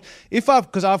was, Lord,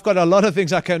 because I've got a lot of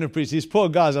things I came to preach. These poor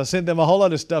guys, I sent them a whole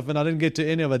lot of stuff and I didn't get to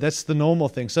any of it. That's the normal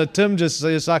thing. So Tim just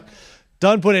says, like,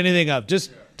 don't put anything up.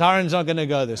 Tyron's not going to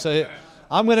go there. So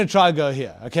I'm going to try to go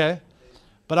here, okay?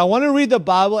 But I want to read the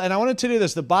Bible, and I want to tell you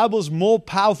this. The Bible's more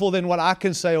powerful than what I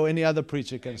can say or any other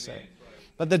preacher can say.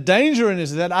 But the danger in it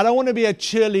is that I don't want to be a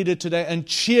cheerleader today and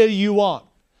cheer you on.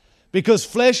 Because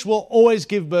flesh will always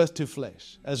give birth to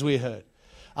flesh, as we heard.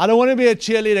 I don't want to be a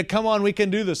cheerleader. Come on, we can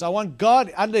do this. I want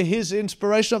God, under His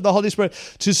inspiration of the Holy Spirit,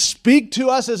 to speak to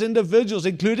us as individuals,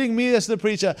 including me as the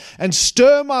preacher, and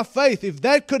stir my faith. If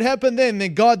that could happen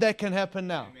then God, that can happen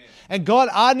now. Amen. And God,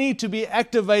 I need to be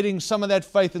activating some of that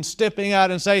faith and stepping out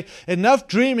and say, enough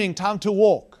dreaming, time to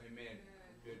walk.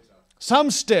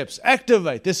 Some steps,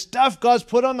 activate. There's stuff God's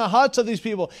put on the hearts of these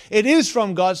people. It is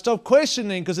from God. Stop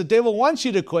questioning because the devil wants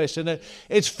you to question it.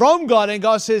 It's from God, and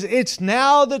God says, it's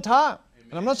now the time. Amen.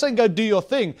 And I'm not saying go do your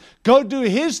thing. Go do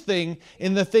His thing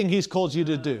in the thing He's called you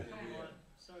to do.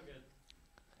 So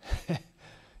good.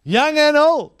 Young and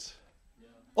old.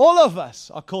 All of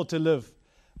us are called to live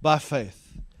by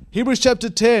faith. Hebrews chapter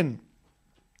 10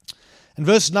 and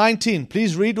verse 19.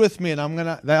 Please read with me, and I'm going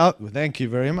to... Thank you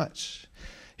very much.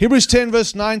 Hebrews 10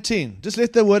 verse 19. Just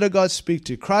let the word of God speak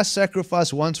to you. Christ's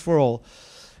sacrifice once for all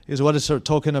is what it's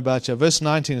talking about here. Verse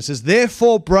 19, it says,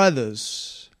 therefore,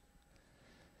 brothers,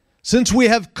 since we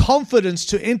have confidence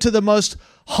to enter the most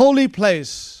holy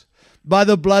place by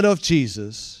the blood of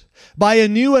Jesus, by a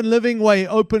new and living way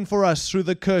open for us through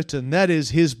the curtain, that is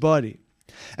His body.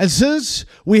 And since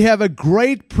we have a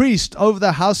great priest over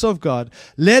the house of God,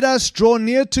 let us draw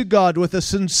near to God with a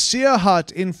sincere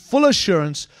heart in full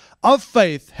assurance of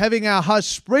faith, having our hearts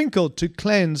sprinkled to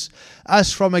cleanse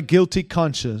us from a guilty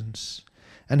conscience,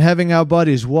 and having our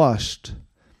bodies washed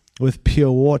with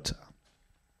pure water.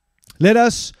 Let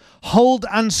us hold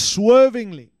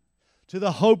unswervingly to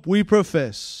the hope we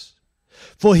profess,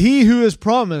 for He who has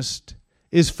promised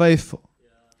is faithful.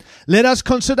 Let us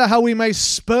consider how we may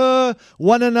spur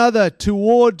one another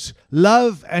towards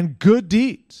love and good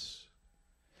deeds.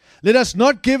 Let us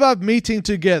not give up meeting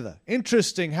together.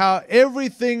 Interesting how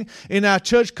everything in our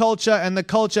church culture and the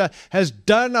culture has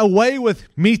done away with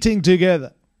meeting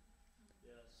together.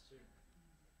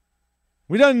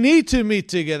 We don't need to meet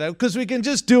together because we can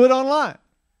just do it online.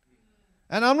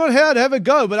 And I'm not here to have a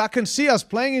go, but I can see us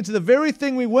playing into the very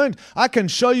thing we weren't. I can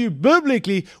show you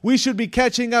biblically we should be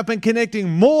catching up and connecting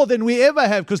more than we ever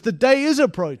have because the day is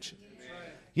approaching.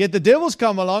 Yet the devil's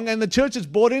come along and the church is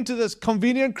bought into this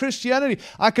convenient Christianity.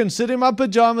 I can sit in my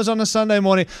pajamas on a Sunday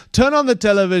morning, turn on the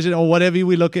television or whatever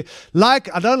we look at. I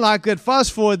don't like that.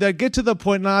 Fast forward that. Get to the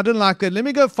point. No, I don't like that. Let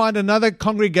me go find another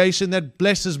congregation that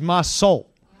blesses my soul.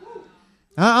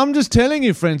 I'm just telling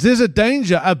you, friends, there's a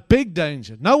danger, a big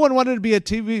danger. No one wanted to be a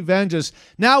TV evangelist.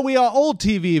 Now we are all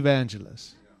TV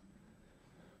evangelists.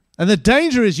 And the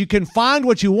danger is you can find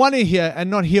what you want to hear and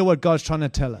not hear what God's trying to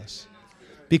tell us.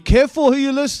 Be careful who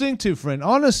you're listening to, friend.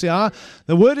 Honestly,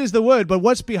 the word is the word, but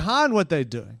what's behind what they're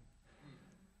doing?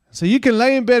 So you can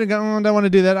lay in bed and go, I don't want to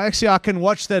do that. Actually, I can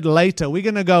watch that later. We're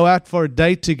going to go out for a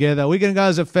date together. We're going to go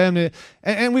as a family.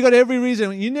 And we got every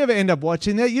reason. You never end up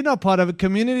watching that. You're not part of a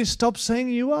community. Stop saying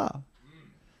you are.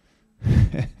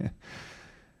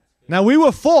 Now, we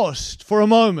were forced for a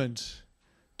moment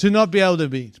to not be able to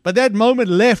meet. But that moment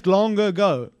left long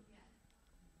ago.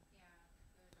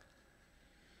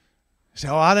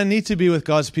 So, I don't need to be with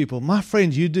God's people. My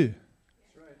friend, you do.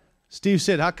 Steve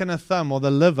said, how can a thumb or the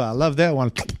liver, I love that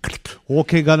one,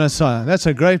 walking on a sign. That's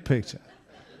a great picture.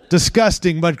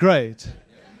 Disgusting, but great.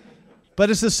 But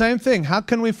it's the same thing. How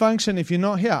can we function if you're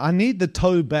not here? I need the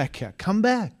toe back here. Come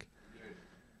back.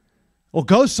 Or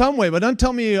go somewhere, but don't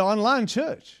tell me you're online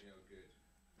church.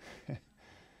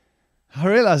 I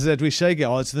realize that we shake it.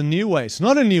 Oh, it's the new way. It's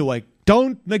not a new way.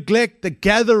 Don't neglect the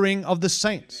gathering of the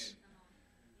saints.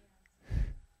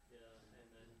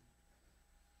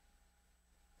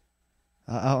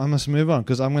 I must move on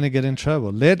because I'm going to get in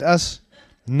trouble. Let us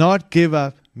not give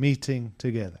up meeting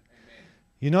together.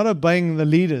 You're not obeying the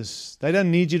leaders. They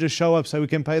don't need you to show up so we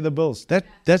can pay the bills.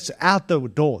 That's out the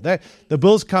door. The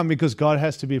bills come because God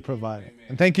has to be provided.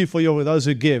 And thank you for those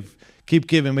who give. Keep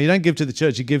giving. But you don't give to the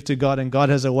church. You give to God, and God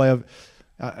has a way of,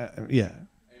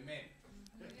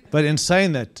 But in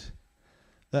saying that,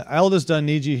 the elders don't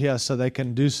need you here so they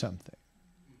can do something.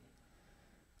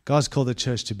 God's called the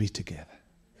church to be together.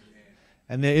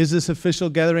 And there is this official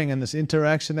gathering and this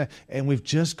interaction there. And we've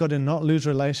just got to not lose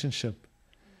relationship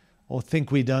or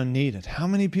think we don't need it. How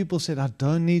many people said, I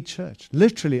don't need church?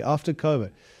 Literally after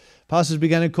COVID. Pastors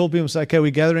began to call people and say, okay,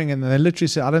 we're gathering. And they literally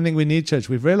said, I don't think we need church.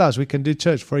 We've realized we can do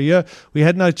church. For a year, we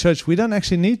had no church. We don't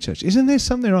actually need church. Isn't there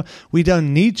something wrong? We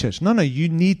don't need church. No, you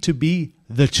need to be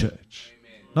the church.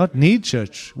 Amen. Not need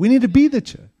church. We need to be the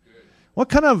church. Good. What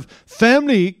kind of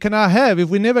family can I have if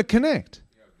we never connect?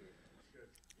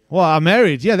 Well, I'm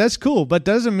married. Yeah, that's cool. But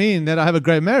doesn't mean that I have a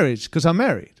great marriage because I'm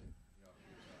married.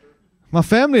 My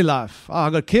family life. Oh, I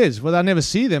got kids. Well, I never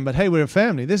see them, but hey, we're a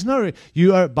family. There's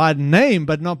you are by name,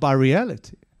 but not by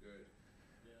reality.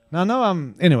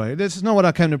 Now, anyway, this is not what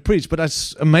I came to preach, but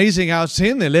it's amazing how it's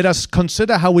in there. Let us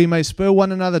consider how we may spur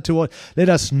one another toward. Let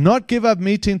us not give up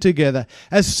meeting together,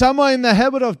 as some are in the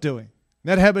habit of doing.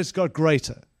 That habit's got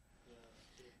greater.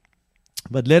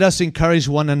 But let us encourage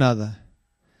one another.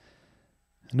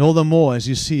 And all the more as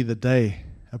you see the day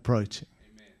approaching.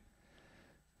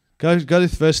 Amen. Go to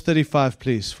verse 35,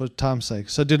 please, for time's sake.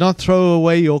 So do not throw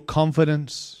away your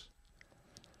confidence.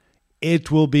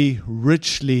 It will be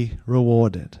richly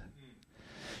rewarded.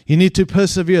 You need to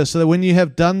persevere so that when you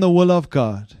have done the will of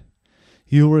God,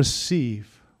 you will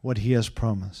receive what He has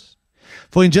promised.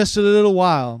 For in just a little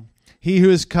while, He who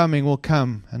is coming will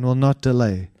come and will not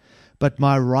delay. But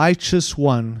my righteous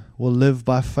one will live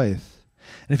by faith.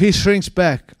 And if he shrinks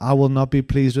back, I will not be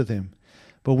pleased with him.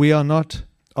 But we are not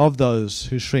of those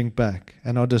who shrink back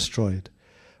and are destroyed,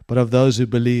 but of those who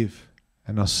believe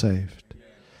and are saved. Yes.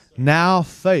 Now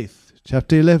faith,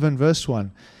 chapter 11, verse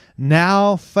 1.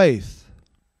 Now faith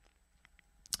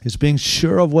is being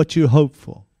sure of what you hope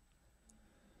for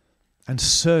and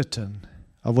certain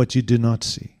of what you do not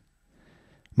see.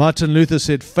 Martin Luther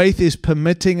said, faith is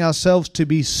permitting ourselves to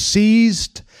be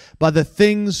seized by the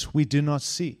things we do not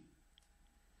see.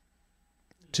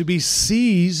 To be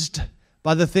seized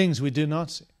by the things we do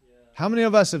not see. Yeah. How many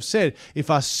of us have said, if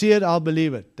I see it, I'll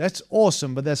believe it? That's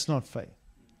awesome, but that's not faith.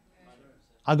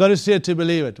 I've got to see it to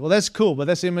believe it. Well, that's cool, but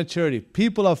that's immaturity.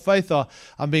 People of faith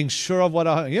I'm being sure of what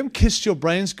I hope. You haven't kissed your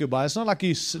brains goodbye. It's not like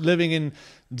you're living in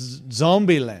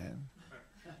zombie land.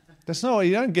 That's not,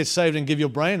 you don't get saved and give your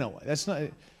brain away. That's not.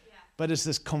 But it's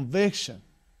this conviction.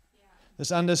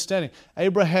 this understanding.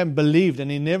 Abraham believed, and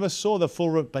he never saw the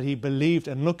full, but he believed.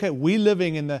 And look at, we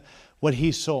living in what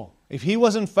he saw. If he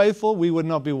wasn't faithful, we would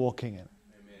not be walking in.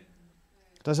 Amen.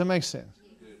 Does it make sense?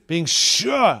 Being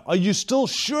sure. Are you still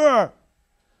sure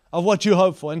of what you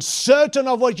hope for and certain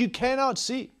of what you cannot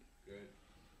see?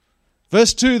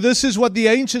 Verse 2, this is what the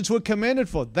ancients were commended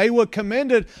for. They were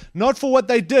commended not for what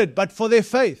they did, but for their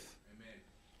faith. Amen.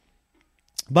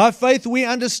 By faith, we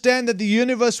understand that the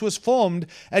universe was formed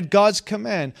at God's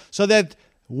command, so that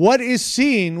what is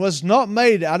seen was not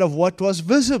made out of what was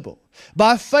visible.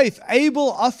 By faith,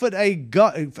 Abel offered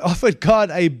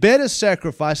God a better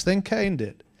sacrifice than Cain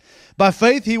did. By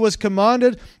faith, he was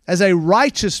commended as a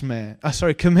righteous man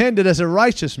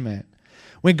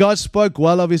when God spoke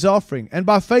well of his offering. And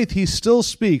by faith, he still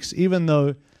speaks even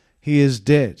though he is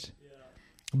dead. Yeah.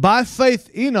 By faith,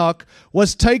 Enoch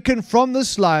was taken from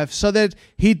this life so that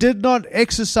he did not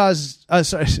experience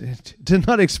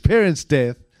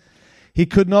death. He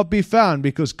could not be found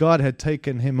because God had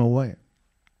taken him away.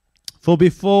 For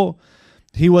before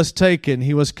he was taken,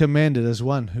 he was commended as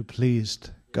one who pleased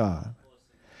God.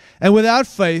 And without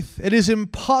faith, it is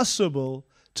impossible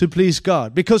to please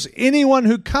God, because anyone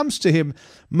who comes to him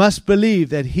must believe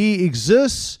that he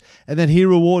exists and that he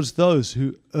rewards those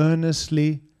who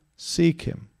earnestly seek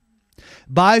him.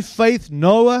 By faith,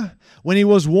 Noah, when he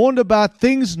was warned about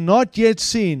things not yet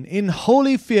seen, in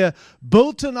holy fear,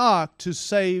 built an ark to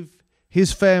save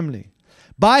his family.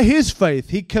 By his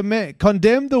faith, he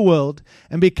condemned the world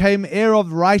and became heir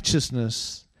of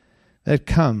righteousness that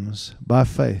comes by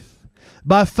faith.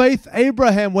 By faith,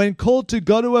 Abraham, when called to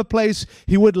go to a place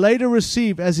he would later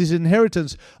receive as his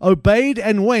inheritance, obeyed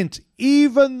and went,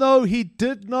 even though he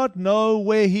did not know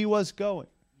where he was going.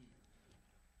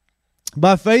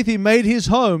 By faith, he made his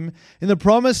home in the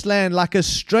promised land like a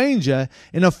stranger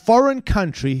in a foreign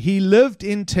country. He lived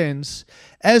in tents,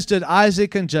 as did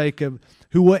Isaac and Jacob,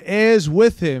 who were heirs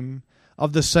with him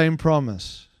of the same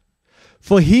promise.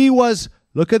 For he was,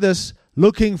 look at this,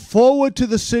 looking forward to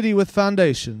the city with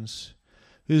foundations,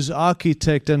 whose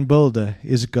architect and builder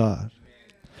is God.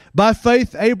 By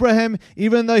faith, Abraham,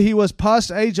 even though he was past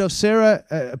age and Sarah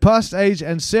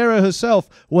herself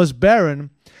was barren,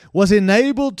 was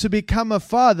enabled to become a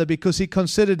father because he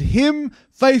considered him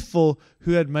faithful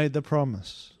who had made the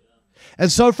promise.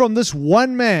 And so from this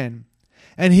one man,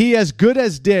 and he as good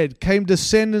as dead, came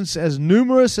descendants as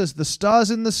numerous as the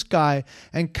stars in the sky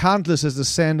and countless as the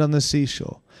sand on the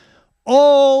seashore.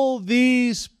 All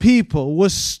these people were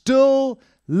still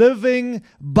living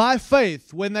by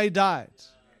faith when they died.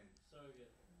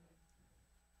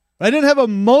 They didn't have a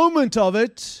moment of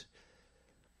it.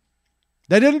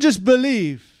 They didn't just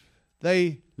believe.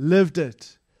 They lived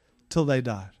it till they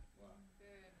died.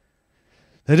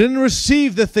 They didn't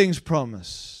receive the things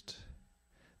promised.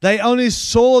 They only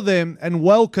saw them and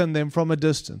welcomed them from a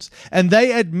distance. And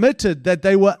they admitted that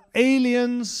they were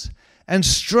aliens and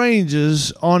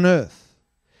strangers on earth.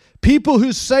 People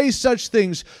who say such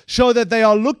things show that they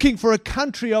are looking for a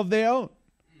country of their own.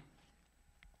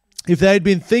 If they had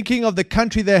been thinking of the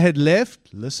country they had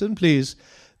left, listen please,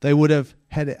 they would have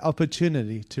had an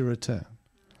opportunity to return.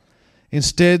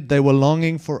 Instead, they were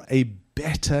longing for a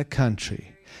better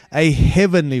country, a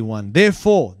heavenly one.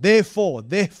 Therefore,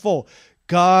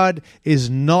 God is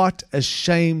not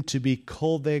ashamed to be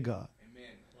called their God,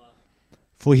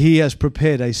 for he has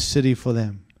prepared a city for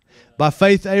them. By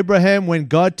faith, Abraham, when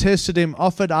God tested him,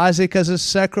 offered Isaac as a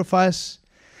sacrifice.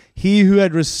 He who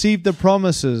had received the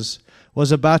promises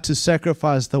was about to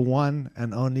sacrifice the one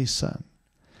and only son.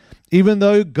 Even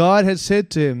though God had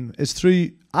said to him, it's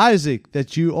through Isaac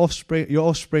that your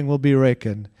offspring will be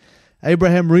reckoned.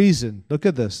 Abraham reasoned, look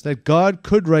at this, that God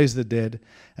could raise the dead,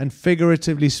 and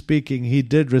figuratively speaking, he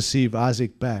did receive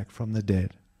Isaac back from the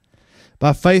dead.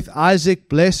 By faith, Isaac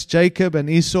blessed Jacob and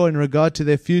Esau in regard to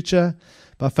their future.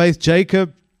 By faith,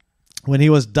 Jacob, when he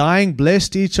was dying,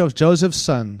 blessed each of Joseph's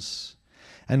sons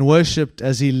and worshipped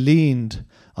as he leaned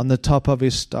on the top of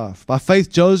his staff. By faith,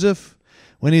 Joseph,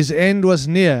 when his end was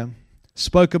near,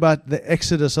 spoke about the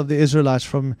exodus of the Israelites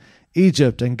from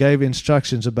Egypt and gave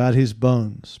instructions about his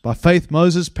bones. By faith,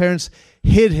 Moses' parents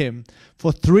hid him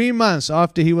for 3 months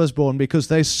after he was born because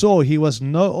they saw he was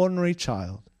no ordinary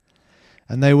child,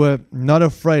 and they were not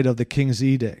afraid of the king's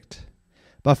edict.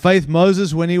 By faith,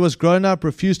 Moses, when he was grown up,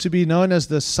 refused to be known as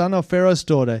the son of Pharaoh's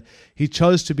daughter. He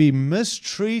chose to be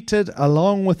mistreated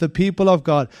along with the people of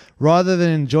God rather than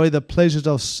enjoy the pleasures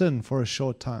of sin for a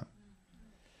short time.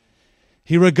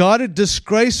 He regarded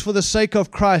disgrace for the sake of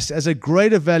Christ as a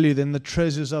greater value than the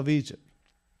treasures of Egypt.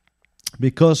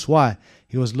 Because why?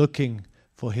 He was looking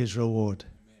for his reward.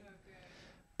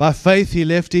 By faith he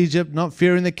left Egypt, not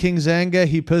fearing the king's anger.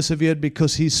 He persevered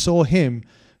because he saw him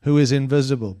who is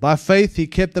invisible. By faith he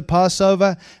kept the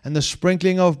Passover and the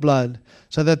sprinkling of blood,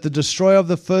 so that the destroyer of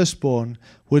the firstborn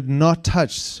would not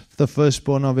touch the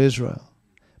firstborn of Israel.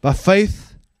 By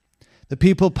faith the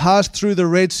people passed through the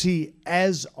Red Sea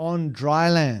as on dry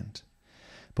land.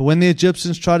 But when the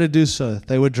Egyptians tried to do so,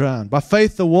 they were drowned. By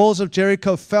faith the walls of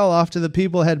Jericho fell after the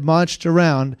people had marched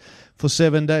around for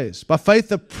 7 days. By faith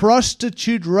the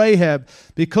prostitute Rahab,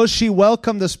 because she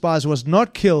welcomed the spies, was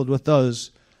not killed with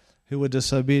those who were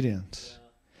disobedient.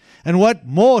 And what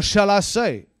more shall I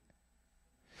say?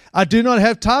 I do not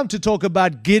have time to talk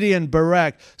about Gideon,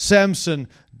 Barak, Samson,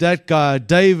 that guy,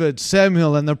 David,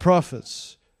 Samuel, and the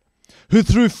prophets, who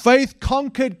through faith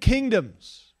conquered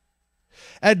kingdoms,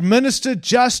 administered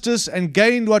justice, and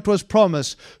gained what was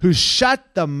promised, who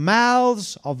shut the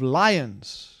mouths of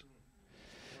lions,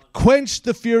 quenched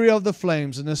the fury of the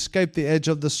flames, and escaped the edge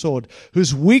of the sword,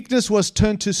 whose weakness was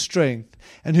turned to strength,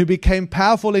 and who became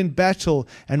powerful in battle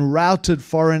and routed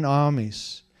foreign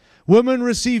armies. Women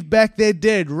received back their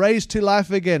dead, raised to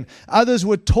life again. Others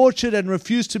were tortured and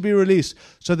refused to be released,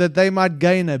 so that they might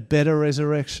gain a better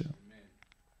resurrection.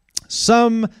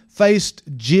 Some faced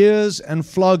jeers and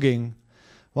flogging,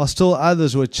 while still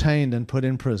others were chained and put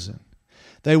in prison.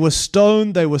 They were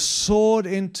stoned, they were sawed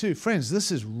in two. Friends,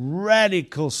 this is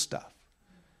radical stuff.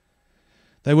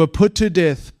 They were put to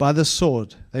death by the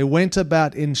sword. They went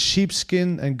about in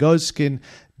sheepskin and goatskin,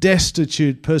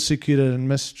 destitute, persecuted, and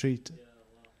mistreated.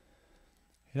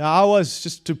 I was,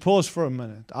 just to pause for a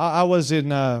minute, I was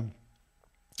in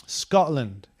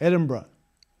Scotland, Edinburgh.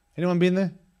 Anyone been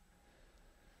there?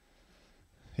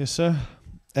 Yes, sir.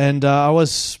 And I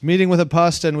was meeting with a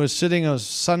pastor, and we were sitting, the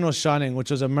sun was shining,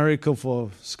 which was a miracle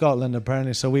for Scotland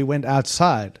apparently. So we went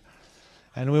outside,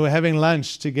 and we were having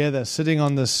lunch together, sitting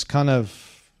on this kind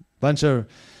of bunch of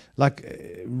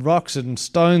like rocks and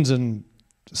stones and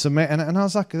cement. And I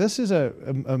was like, this is a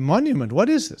monument. What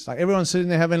is this? Like everyone's sitting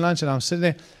there having lunch, and I'm sitting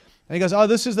there. And he goes, oh,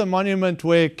 this is the monument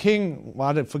where King,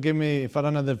 forgive me if I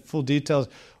don't know the full details,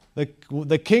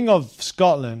 the King of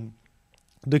Scotland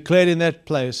declared in that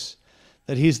place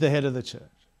that he's the head of the church.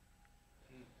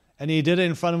 And he did it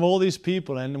in front of all these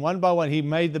people. And one by one, he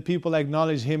made the people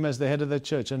acknowledge him as the head of the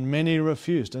church. And many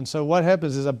refused. And so what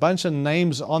happens is a bunch of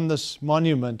names on this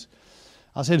monument.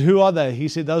 I said, who are they? He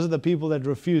said, those are the people that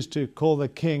refused to call the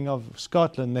King of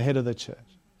Scotland the head of the church.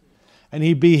 And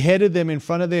he beheaded them in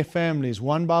front of their families,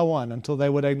 one by one, until they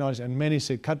would acknowledge. And many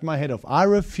said, cut my head off. I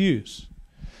refuse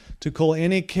to call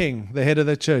any king the head of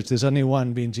the church. There's only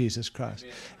one, being Jesus Christ.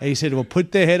 Amen. And he said, well,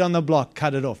 put their head on the block,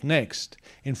 cut it off. Next,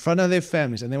 in front of their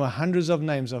families. And there were hundreds of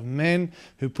names of men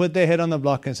who put their head on the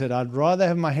block and said, I'd rather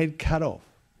have my head cut off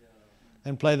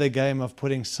than play the game of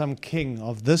putting some king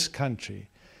of this country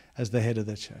as the head of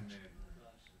the church. Amen.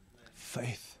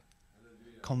 Faith.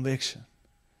 Conviction.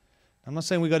 I'm not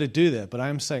saying we got to do that, but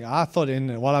I'm saying I thought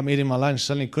while I'm eating my lunch,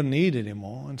 suddenly couldn't eat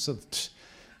anymore.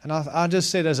 And I just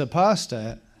said, as a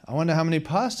pastor, I wonder how many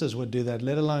pastors would do that,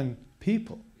 let alone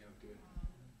people.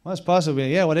 Most pastors would be,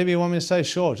 yeah, whatever you want me to say,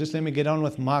 sure, just let me get on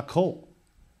with my call.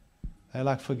 They're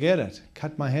like, forget it,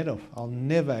 cut my head off. I'll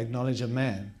never acknowledge a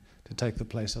man to take the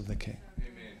place of the king. Amen.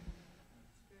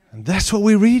 And that's what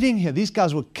we're reading here. These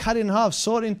guys were cut in half,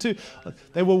 sawed in two.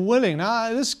 They were willing. Now,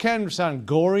 this can sound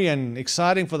gory and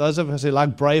exciting for those of us who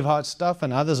like Braveheart stuff,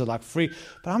 and others are like free.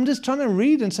 But I'm just trying to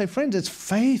read and say, friends, it's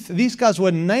faith. These guys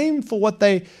were named for what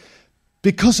they,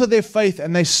 because of their faith,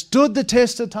 and they stood the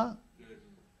test of time.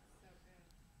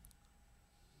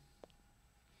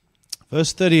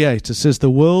 Verse 38, it says, the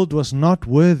world was not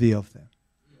worthy of them.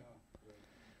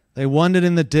 They wandered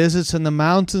in the deserts and the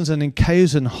mountains and in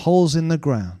caves and holes in the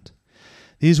ground.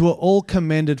 These were all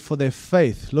commended for their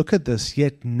faith. Look at this.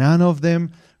 Yet none of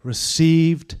them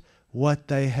received what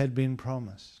they had been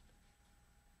promised.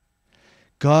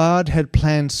 God had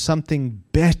planned something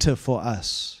better for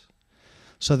us,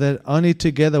 so that only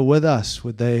together with us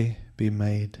would they be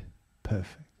made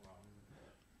perfect.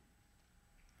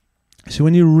 So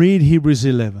when you read Hebrews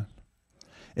 11,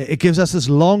 it gives us this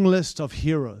long list of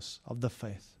heroes of the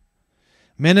faith.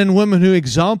 Men and women who are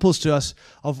examples to us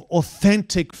of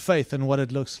authentic faith and what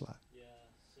it looks like. Yeah,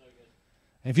 so good.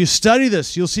 And if you study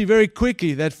this, you'll see very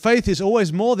quickly that faith is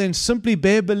always more than simply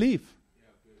bare belief.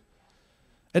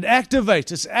 It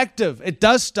activates, it's active, it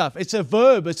does stuff, it's a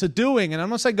verb, it's a doing. And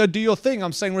I'm not saying go do your thing,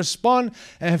 I'm saying respond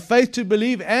and have faith to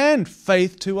believe and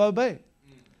faith to obey.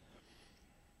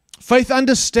 Faith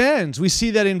understands. We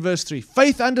see that in verse 3.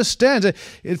 Faith understands.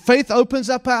 Faith opens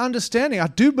up our understanding. I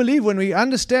do believe when we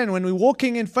understand, when we're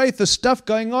walking in faith, the stuff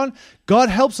going on, God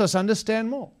helps us understand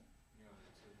more.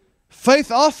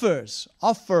 Faith offers.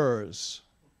 Offers.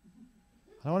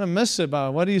 I don't want to miss it,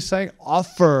 but what are you saying?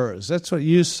 Offers. That's what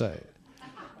you say.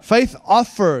 Faith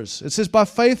offers. It says, by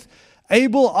faith,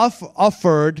 Abel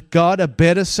offered God a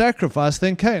better sacrifice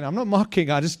than Cain. I'm not mocking.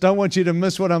 I just don't want you to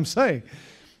miss what I'm saying.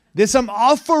 There's some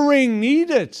offering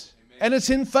needed, and it's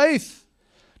in faith.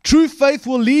 True faith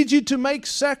will lead you to make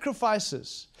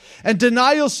sacrifices and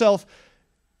deny yourself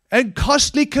and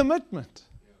costly commitment.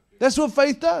 That's what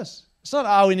faith does. It's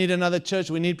not, we need another church,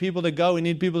 we need people to go, we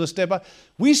need people to step up.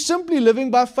 We're simply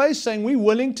living by faith, saying we're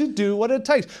willing to do what it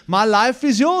takes. My life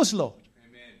is yours, Lord.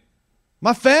 Amen.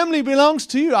 My family belongs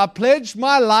to you. I pledge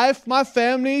my life, my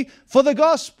family, for the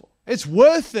gospel. It's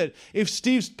worth it. If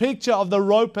Steve's picture of the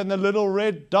rope and the little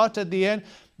red dot at the end,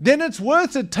 then it's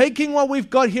worth it, taking what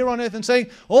we've got here on earth and saying,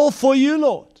 all for you,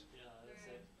 Lord.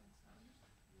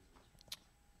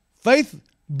 Faith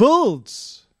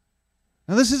builds.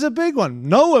 Now this is a big one.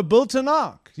 Noah built an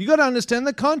ark. You got to understand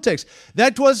the context.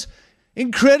 That was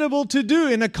incredible to do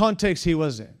in the context he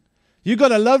was in. You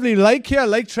got a lovely lake here,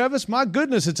 Lake Travis. My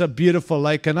goodness, it's a beautiful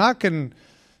lake. An ark, and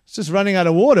it's just running out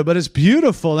of water, but it's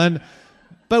beautiful.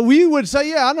 But we would say,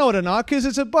 yeah, I know what an ark is.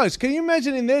 It's a boat. Can you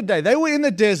imagine in their day? They were in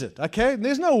the desert, okay?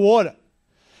 There's no water.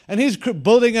 And he's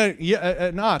building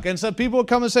an ark. And so people would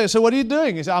come and say, so what are you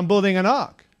doing? He said, I'm building an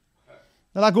ark.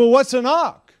 They're like, well, what's an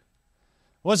ark?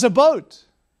 What's a boat?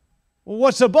 Well,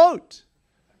 what's a boat?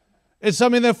 It's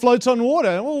something that floats on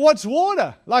water. Well, what's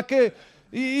water?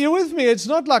 You're with me? It's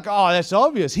not like, that's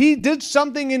obvious. He did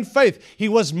something in faith. He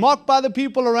was mocked by the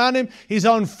people around him. His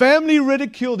own family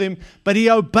ridiculed him, but he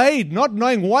obeyed, not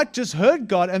knowing what, just heard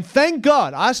God. And thank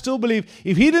God, I still believe,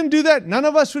 if he didn't do that, none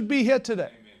of us would be here today.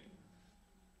 Amen.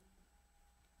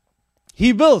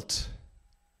 He built.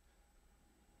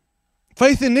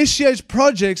 Faith initiates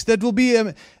projects that will be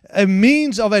a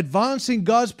means of advancing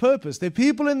God's purpose. There are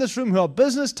people in this room who are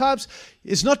business types.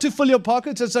 It's not to fill your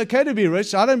pockets. It's okay to be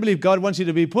rich. I don't believe God wants you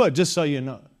to be poor, just so you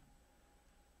know.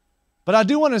 But I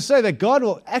do want to say that God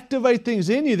will activate things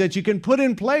in you that you can put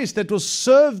in place that will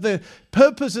serve the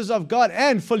purposes of God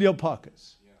and fill your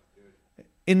pockets.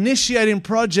 Initiating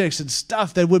projects and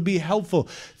stuff that would be helpful.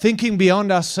 Thinking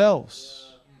beyond ourselves.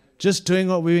 Just doing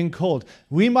what we've been called.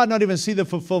 We might not even see the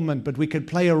fulfillment, but we could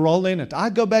play a role in it. I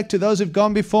go back to those who've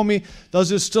gone before me, those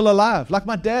who are still alive, like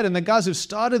my dad and the guys who've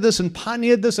started this and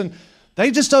pioneered this, and they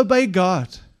just obeyed God.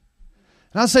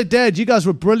 And I say, Dad, you guys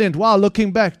were brilliant. Wow,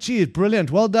 looking back, gee,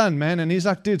 brilliant. Well done, man. And he's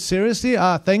like, dude, seriously?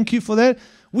 Thank you for that.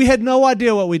 We had no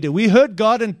idea what we did. We heard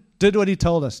God and did what he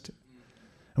told us to.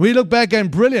 And we look back going,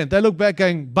 brilliant. They look back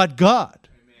going, but God.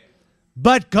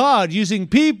 But God, using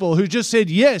people who just said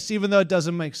yes, even though it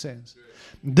doesn't make sense.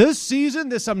 This season,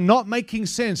 there's some not making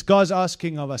sense God's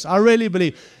asking of us. I really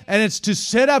believe. And it's to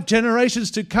set up generations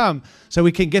to come so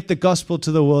we can get the gospel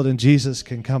to the world and Jesus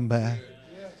can come back.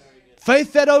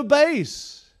 Faith that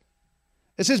obeys.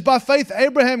 It says, by faith,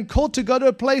 Abraham called to go to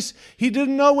a place he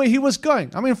didn't know where he was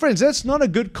going. I mean, friends, that's not a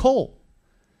good call.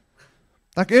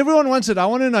 Like everyone wants it. I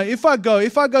want to know, if I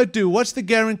go do, what's the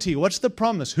guarantee? What's the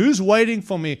promise? Who's waiting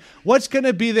for me? What's going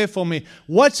to be there for me?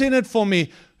 What's in it for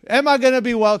me? Am I going to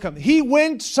be welcome? He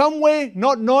went somewhere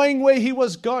not knowing where he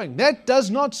was going. That does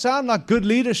not sound like good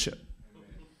leadership.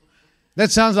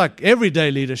 That sounds like everyday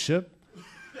leadership.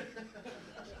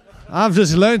 I've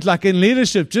just learned, like in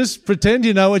leadership, just pretend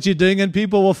you know what you're doing and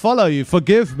people will follow you.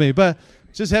 Forgive me, but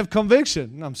just have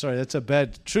conviction. I'm sorry, that's a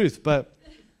bad truth, but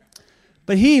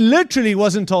he literally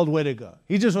wasn't told where to go.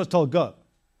 He just was told, go.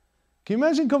 Can you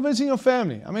imagine convincing your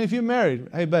family? I mean, if you're married,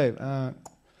 hey, babe,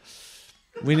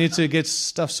 we need to get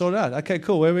stuff sorted out. Okay,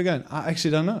 cool. Where are we going? I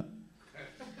actually don't know.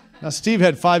 Now, Steve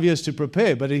had 5 years to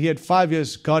prepare, but he had 5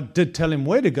 years. God did tell him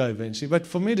where to go eventually. But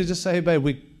for me to just say, hey, babe,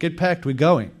 we get packed, we're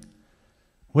going.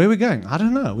 Where are we going? I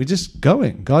don't know. We're just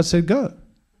going. God said go.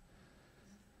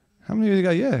 How many of you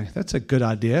go, yeah, that's a good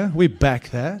idea. We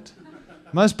back that.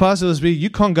 Most pastors be, you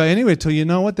can't go anywhere till you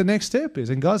know what the next step is.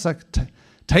 And God's like,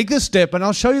 take this step and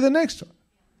I'll show you the next one.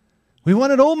 We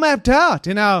want it all mapped out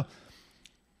in our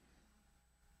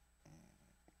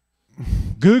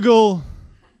Google,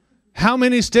 how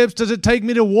many steps does it take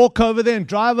me to walk over there and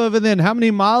drive over there, and how many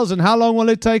miles and how long will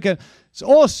it take? It's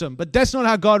awesome, but that's not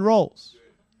how God rolls.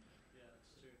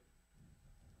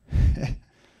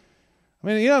 I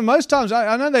mean, most times,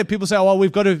 I know that people say, oh, well,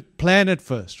 we've got to plan it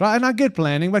first, right? And I get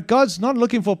planning, but God's not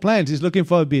looking for plans. He's looking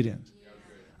for obedience.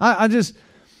 And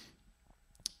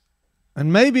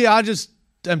maybe I just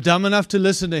am dumb enough to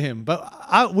listen to him,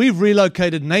 but we've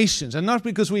relocated nations, and not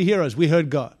because we're heroes. We heard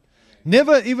God.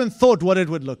 Never even thought what it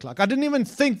would look like. I didn't even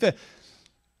think that.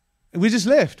 We just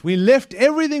left. We left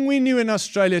everything we knew in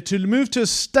Australia to move to a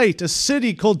state, a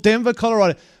city called Denver,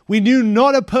 Colorado. We knew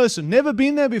not a person, never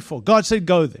been there before. God said,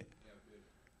 go there.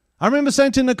 I remember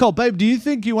saying to Nicole, babe, do you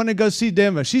think you want to go see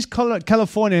Denver? She's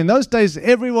California. In those days,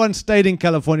 everyone stayed in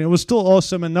California. It was still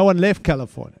awesome, and no one left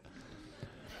California.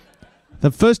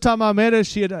 The first time I met her,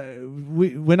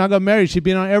 when I got married, she'd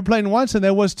been on an airplane once, and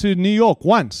that was to New York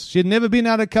once. She had never been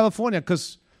out of California,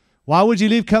 because why would you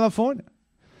leave California?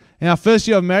 In our first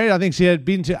year of marriage, I think she had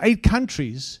been to 8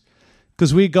 countries,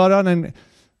 because we got on.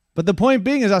 But the point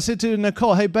being is, I said to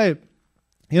Nicole, hey, babe,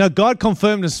 God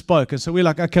confirmed and spoke. And so we're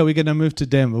like, okay, we're going to move to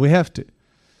Denver. We have to.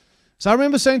 So I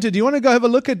remember saying to her, do you want to go have a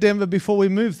look at Denver before we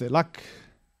move there?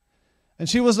 And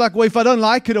she was like, well, if I don't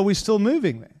like it, are we still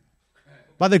moving there?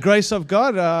 By the grace of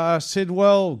God, I said,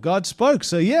 well, God spoke.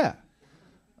 So yeah,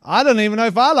 I don't even know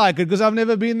if I like it because I've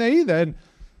never been there either. And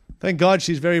thank God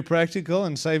she's very practical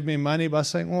and saved me money by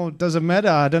saying, well, it doesn't matter.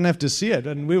 I don't have to see it.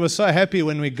 And we were so happy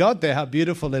when we got there, how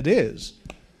beautiful it is.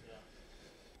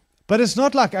 But it's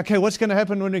not like, okay, what's going to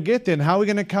happen when we get there and how are we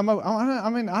going to come up?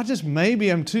 I just maybe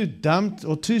I'm too dumb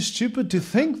or too stupid to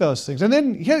think those things. And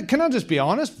then, can I just be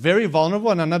honest? Very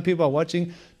vulnerable, and I know people are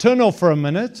watching. Turn off for a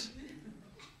minute.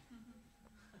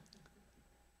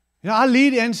 I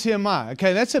lead NCMI.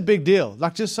 Okay, that's a big deal.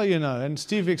 Just so you know, and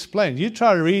Steve explained, you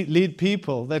try to lead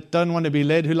people that don't want to be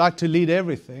led, who like to lead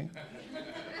everything.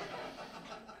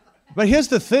 But here's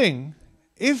the thing.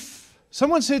 If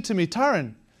someone said to me,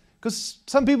 Tyron, because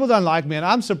some people don't like me, and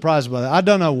I'm surprised by that. I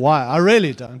don't know why. I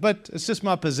really don't. But it's just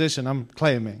my position I'm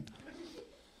claiming.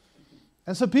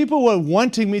 And so people were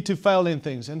wanting me to fail in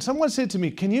things. And someone said to me,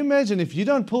 can you imagine if you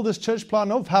don't pull this church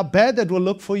plant off, how bad that will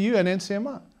look for you and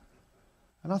NCMI?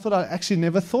 And I thought, I actually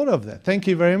never thought of that. Thank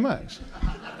you very much.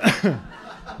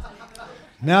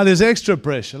 Now there's extra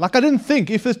pressure. I didn't think,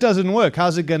 if this doesn't work,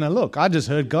 how's it going to look? I just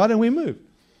heard God and we moved.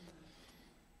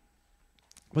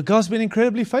 But God's been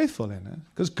incredibly faithful in it,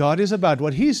 because God is about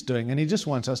what He's doing, and He just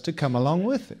wants us to come along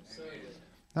with Him.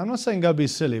 Now, I'm not saying go be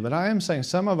silly, but I am saying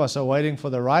some of us are waiting for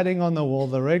the writing on the wall,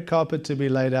 the red carpet to be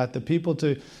laid out,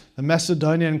 the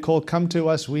Macedonian call, come to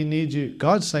us, we need you.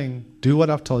 God's saying, do what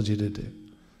I've told you to do.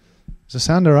 Does it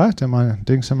sound all right? Am I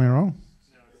doing something wrong?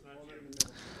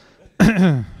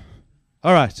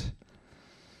 All right.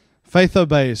 Faith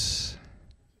obeys.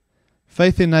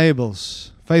 Faith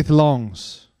enables. Faith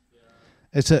longs.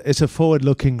 It's a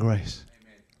forward-looking grace.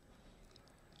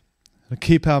 To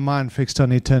keep our mind fixed on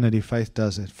eternity, faith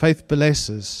does it. Faith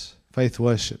blesses, faith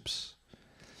worships.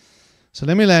 So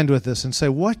let me land with this and say,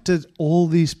 what did all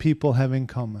these people have in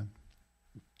common?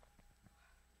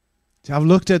 See, I've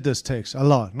looked at this text a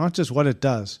lot, not just what it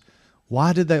does.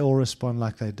 Why did they all respond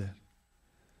like they did?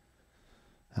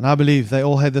 And I believe they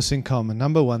all had this in common.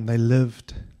 Number one, they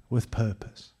lived with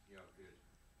purpose.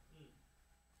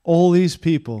 All these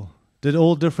people did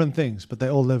all different things, but they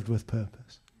all lived with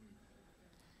purpose.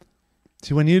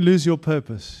 See, when you lose your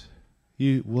purpose,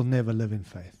 you will never live in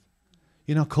faith.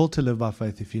 You're not called to live by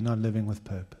faith if you're not living with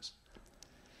purpose.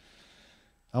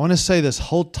 I want to say this,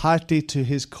 hold tightly to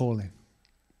His calling,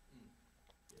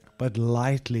 but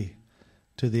lightly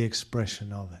to the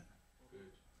expression of it.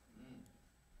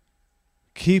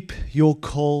 Keep your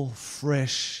call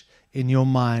fresh in your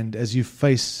mind as you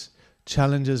face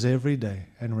challenges every day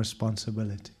and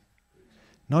responsibility.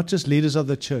 Not just leaders of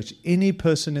the church, any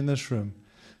person in this room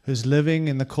who's living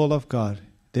in the call of God,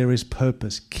 there is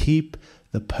purpose. Keep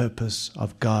the purpose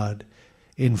of God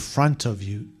in front of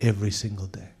you every single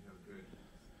day.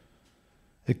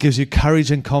 It gives you courage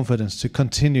and confidence to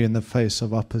continue in the face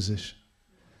of opposition.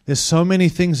 There's so many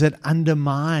things that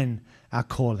undermine our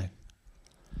calling.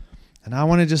 And I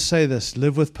want to just say this,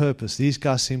 live with purpose. These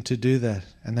guys seem to do that,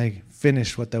 and they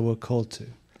finished what they were called to.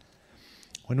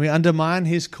 When we undermine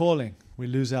His calling, we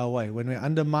lose our way. When we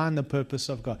undermine the purpose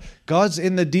of God. God's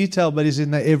in the detail, but He's in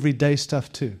the everyday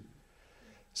stuff too.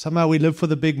 Somehow we live for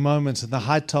the big moments and the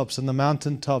high tops and the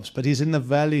mountain tops, but He's in the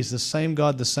valleys, the same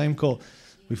God, the same call.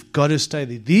 We've got to stay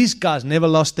there. These guys never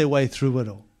lost their way through it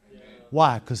all.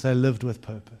 Why? Because they lived with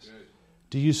purpose.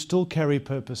 Do you still carry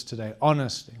purpose today?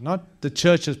 Honestly, not the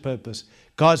church's purpose,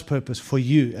 God's purpose for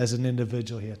you as an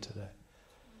individual here today.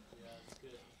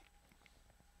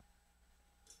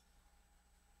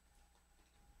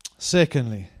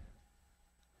 Secondly,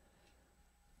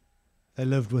 they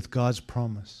lived with God's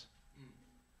promise.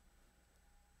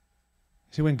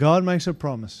 See, when God makes a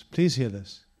promise, please hear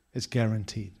this, it's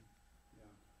guaranteed.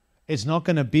 It's not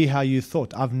going to be how you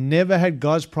thought. I've never had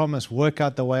God's promise work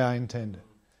out the way I intended.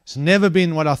 It's never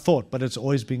been what I thought, but it's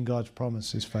always been God's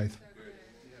promise. He's faithful.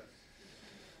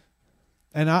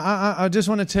 And I just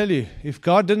want to tell you, if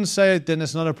God didn't say it, then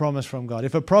it's not a promise from God.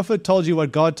 If a prophet told you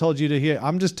what God told you to hear,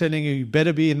 I'm just telling you, you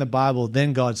better be in the Bible,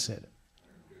 then God said it.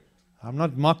 I'm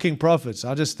not mocking prophets.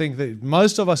 I just think that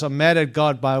most of us are mad at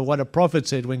God by what a prophet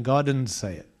said when God didn't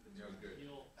say it.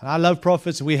 And I love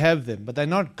prophets. We have them. But they're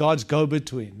not God's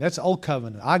go-between. That's old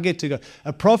covenant. I get to go.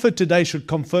 A prophet today should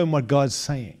confirm what God's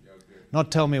saying.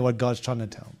 Not tell me what God's trying to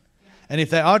tell me. And if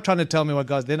they are trying to tell me what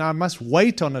God's, then I must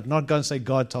wait on it, not go and say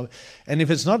God told me. And if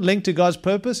it's not linked to God's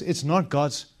purpose, it's not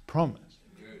God's promise.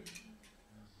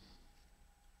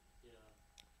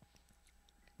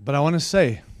 But I want to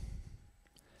say,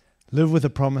 live with the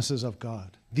promises of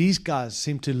God. These guys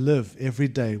seem to live every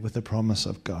day with the promise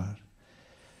of God.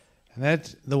 And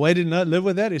that the way to live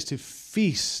with that is to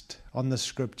feast on the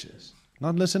scriptures.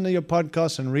 Not listen to your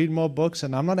podcasts and read more books.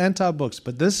 And I'm not anti-books,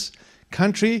 but this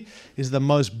country is the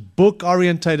most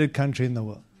book-orientated country in the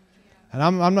world. And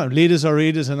I'm not, leaders are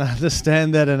readers, and I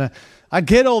understand that, and I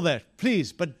get all that,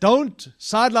 please. But don't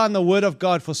sideline the Word of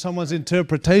God for someone's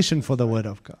interpretation for the Word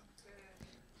of God.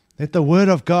 Let the Word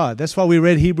of God, that's why we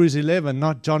read Hebrews 11,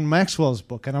 not John Maxwell's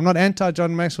book. And I'm not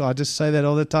anti-John Maxwell, I just say that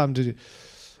all the time to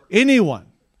anyone.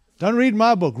 Don't read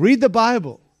my book, read the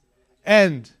Bible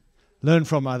and learn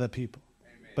from other people.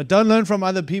 But don't learn from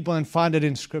other people and find it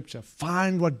in Scripture.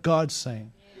 Find what God's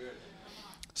saying.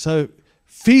 So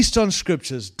feast on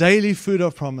Scriptures, daily food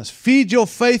of promise. Feed your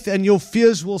faith and your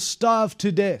fears will starve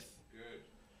to death.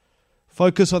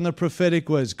 Focus on the prophetic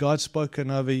words God's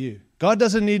spoken over you. God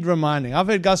doesn't need reminding. I've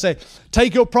heard guys say,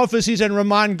 take your prophecies and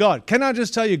remind God. Can I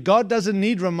just tell you, God doesn't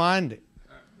need reminding.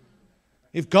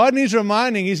 If God needs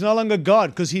reminding, He's no longer God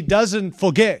because He doesn't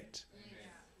forget.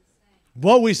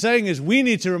 What we're saying is we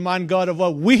need to remind God of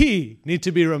what we need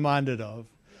to be reminded of.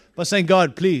 By saying,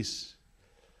 God, please,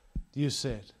 you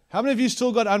said. How many of you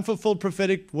still got unfulfilled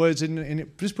prophetic words in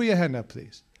it? Just put your hand up,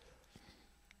 please.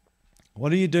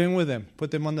 What are you doing with them?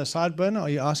 Put them on the side burner, or are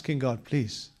you asking God,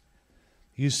 please?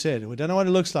 You said, we don't know what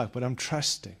it looks like, but I'm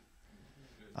trusting.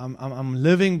 I'm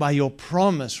living by your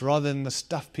promise rather than the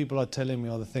stuff people are telling me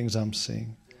or the things I'm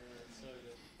seeing.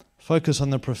 Focus on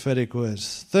the prophetic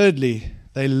words. Thirdly,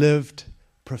 they lived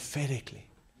prophetically.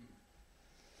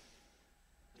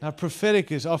 Now, prophetic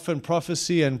is often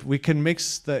prophecy, and we can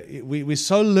mix we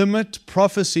so limit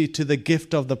prophecy to the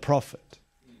gift of the prophet.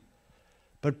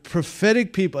 But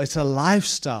prophetic people, it's a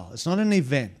lifestyle. It's not an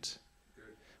event.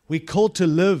 We're called to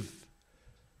live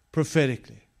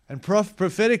prophetically. And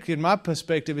prophetic, in my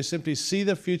perspective, is simply see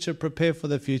the future, prepare for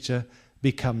the future,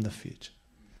 become the future.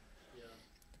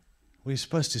 We're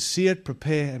supposed to see it,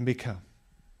 prepare, and become.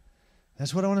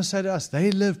 That's what I want to say to us.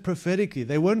 They lived prophetically.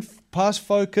 They weren't past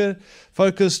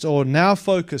focused or now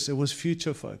focused. It was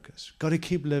future focused. Got to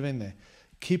keep living there.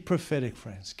 Keep prophetic,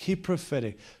 friends. Keep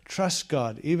prophetic. Trust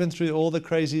God, even through all the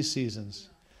crazy seasons.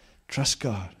 Trust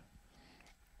God.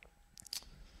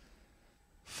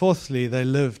 Fourthly, they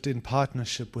lived in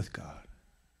partnership with God.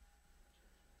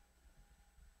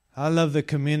 I love the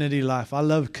community life. I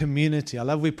love community. I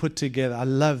love we put together. I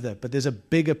love that. But there's a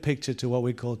bigger picture to what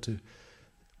we call to.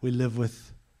 We live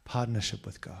with partnership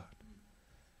with God.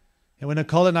 And when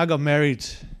Nicole and I got married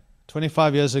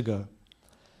 25 years ago,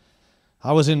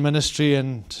 I was in ministry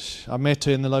and I met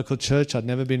her in the local church. I'd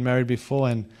never been married before,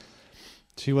 and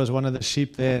she was one of the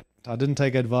sheep there. I didn't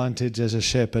take advantage as a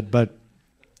shepherd, but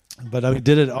we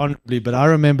did it honorably. But I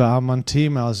remember I'm on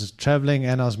team, I was traveling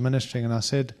and I was ministering, and I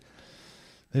said,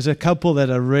 there's a couple that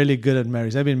are really good at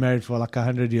marriage. They've been married for like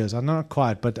 100 years. I'm not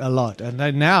quite, but a lot. And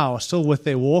they now are still with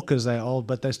their walkers. They're old,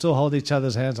 but they still hold each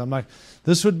other's hands. I'm like,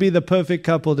 this would be the perfect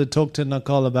couple to talk to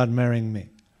Nicole about marrying me.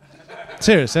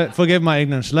 Serious, forgive my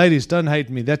ignorance. Ladies, don't hate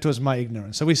me. That was my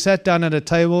ignorance. So we sat down at a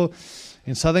table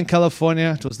in Southern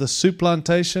California. It was the Soup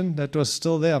Plantation that was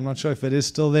still there. I'm not sure if it is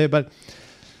still there,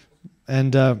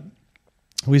 and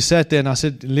we sat there and I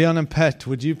said, Leon and Pat,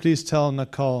 would you please tell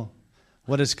Nicole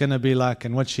what it's going to be like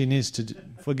and what she needs to do?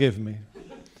 Forgive me.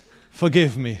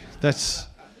 Forgive me.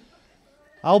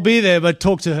 I'll be there, but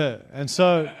talk to her. And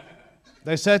so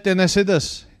they sat there and they said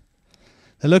this.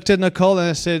 They looked at Nicole and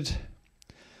they said,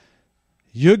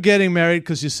 you're getting married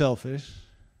because you're selfish.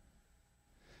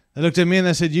 They looked at me and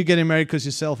they said, you're getting married because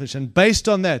you're selfish. And based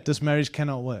on that, this marriage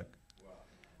cannot work.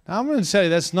 Now, I'm going to say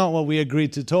that's not what we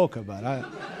agreed to talk about.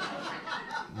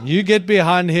 You get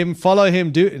behind him, follow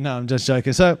him, No, I'm just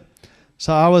joking. So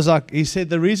I was like, he said,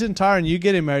 the reason, Tyron, you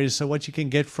getting married is so what you can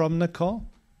get from Nicole.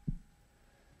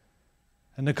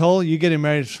 And Nicole, you getting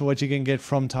married is for what you can get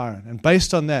from Tyron. And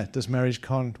based on that, this marriage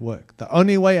can't work. The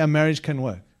only way a marriage can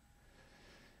work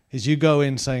is you go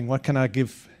in saying, what can I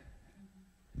give?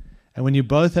 And when you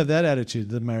both have that attitude,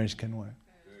 the marriage can work.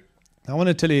 I want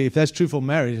to tell you, if that's true for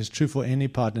marriage, it's true for any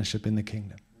partnership in the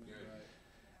kingdom.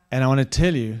 And I want to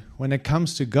tell you, when it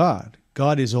comes to God,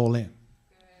 God is all in.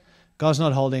 God's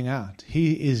not holding out.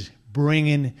 He is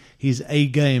bringing his A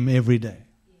game every day.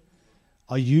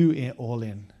 Are you all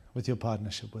in with your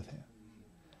partnership with him?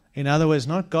 In other words,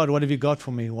 not God, what have you got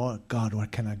for me? God,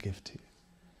 what can I give to you?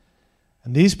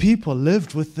 And these people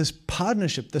lived with this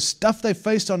partnership. The stuff they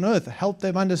faced on earth helped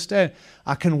them understand,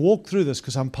 I can walk through this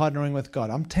because I'm partnering with God.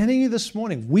 I'm telling you this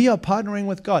morning, we are partnering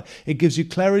with God. It gives you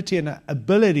clarity and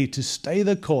ability to stay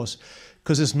the course,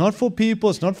 because it's not for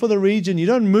people, it's not for the region. You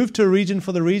don't move to a region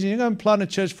for the region. You don't plant a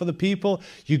church for the people.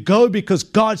 You go because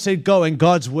God said go and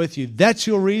God's with you. That's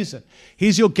your reason.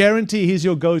 He's your guarantee. He's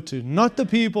your go-to. Not the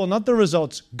people, not the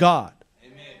results. God.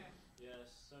 Amen. Yes,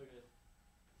 so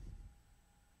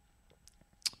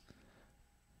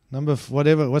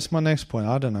good. What's my next point?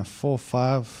 I don't know, 4,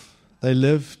 5. They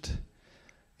lived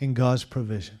in God's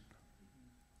provision.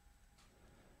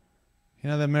 You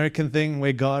know the American thing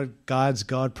where God guides,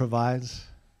 God provides?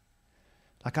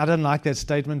 Like, I don't like that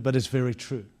statement, but it's very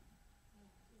true.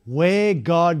 Where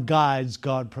God guides,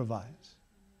 God provides.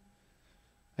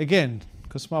 Again,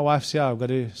 because my wife's here, I've got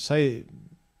to say,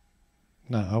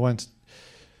 no, I won't.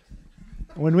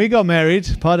 When we got married,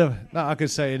 I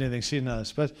could say anything, she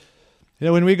knows, but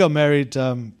when we got married,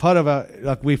 part of our,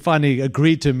 we finally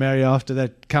agreed to marry after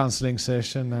that counseling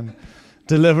session and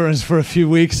deliverance for a few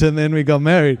weeks, and then we got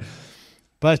married.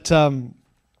 But a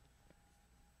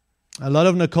lot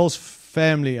of Nicole's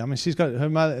family, I mean, she's got her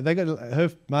mother.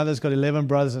 Her mother's got 11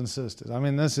 brothers and sisters. I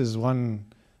mean, this is one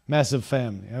massive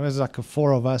family. It was like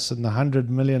 4 of us and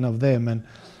 100 million of them, and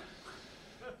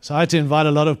so I had to invite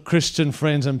a lot of Christian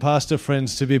friends and pastor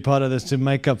friends to be part of this to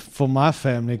make up for my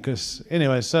family. Because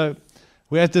anyway, so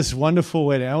we had this wonderful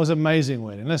wedding. It was an amazing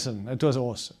wedding. Listen, it was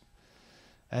awesome.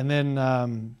 And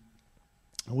then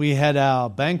we had our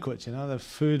banquet, the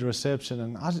food reception,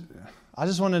 and I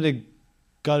just wanted to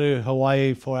go to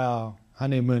Hawaii for our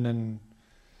honeymoon and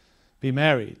be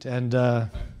married. And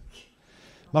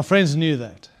my friends knew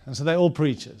that, and so they're all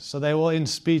preachers. So they were in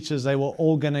speeches. They were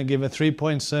all going to give a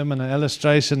 3-point sermon, an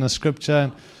illustration, a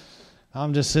scripture. And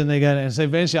I'm just sitting there going, and so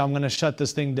eventually I'm going to shut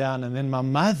this thing down. And then my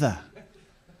mother,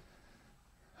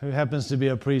 who happens to be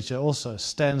a preacher, also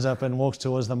stands up and walks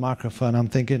towards the microphone. I'm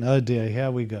thinking, oh dear,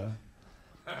 here we go.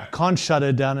 I can't shut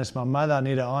her down. It's my mother. I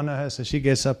need to honor her. So she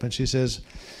gets up and she says,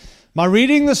 my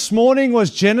reading this morning was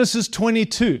Genesis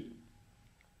 22.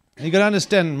 And you got to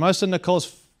understand, most of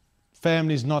Nicole's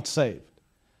family is not saved.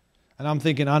 And I'm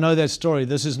thinking, I know that story.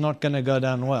 This is not going to go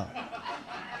down well.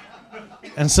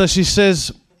 And so she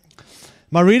says,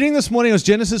 my reading this morning was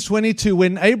Genesis 22,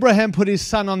 when Abraham put his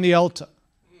son on the altar.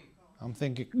 I'm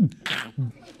thinking...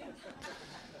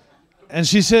 And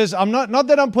she says, I'm not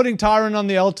that I'm putting Tyron on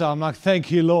the altar. I'm like,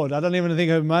 thank you, Lord. I don't even think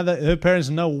her parents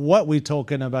know what we're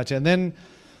talking about here. And then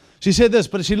she said this,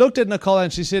 but she looked at Nicole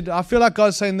and she said, I feel like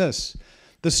God's saying this.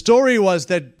 The story was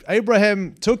that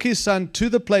Abraham took his son to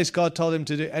the place God told him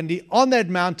to do, and he on that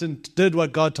mountain did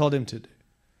what God told him to do.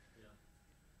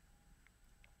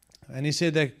 And he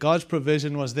said that God's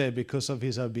provision was there because of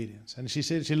his obedience. And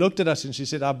she looked at us and she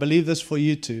said, I believe this for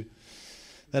you too.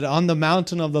 That on the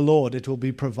mountain of the Lord, it will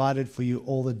be provided for you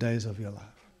all the days of your life.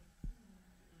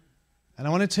 And I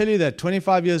want to tell you that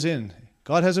 25 years in,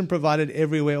 God hasn't provided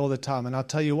everywhere all the time. And I'll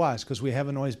tell you why. It's because we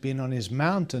haven't always been on his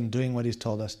mountain doing what he's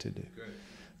told us to do. Great.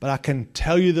 But I can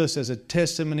tell you this as a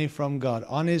testimony from God.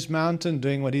 On his mountain,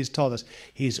 doing what he's told us,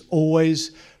 he's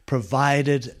always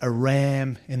provided a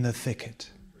ram in the thicket.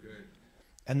 Great.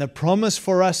 And the promise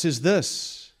for us is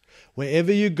this.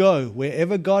 Wherever you go,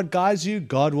 wherever God guides you,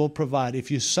 God will provide. If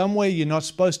you're somewhere you're not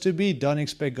supposed to be, don't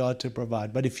expect God to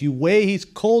provide. But if you're where he's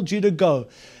called you to go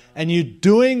and you're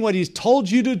doing what he's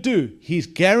told you to do, his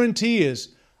guarantee is,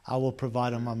 I will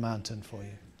provide on my mountain for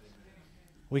you.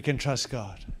 We can trust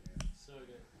God.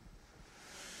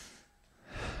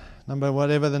 Number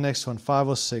whatever the next one, 5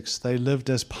 or 6, they lived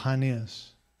as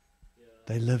pioneers.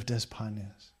 They lived as pioneers.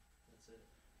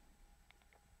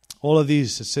 All of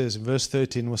these, it says in verse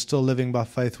 13, were still living by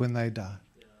faith when they died.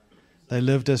 They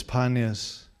lived as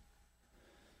pioneers.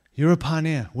 You're a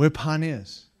pioneer. We're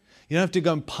pioneers. You don't have to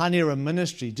go and pioneer a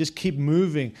ministry. Just keep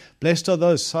moving. Blessed are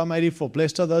those, Psalm 84,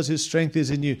 blessed are those whose strength is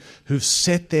in you, who've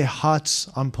set their hearts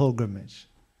on pilgrimage.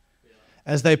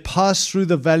 As they pass through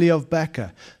the valley of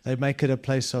Baca, they make it a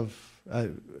place of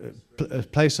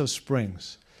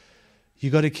springs. You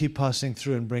got to keep passing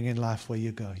through and bringing life where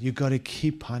you go. You got to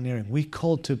keep pioneering. We're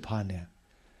called to pioneer.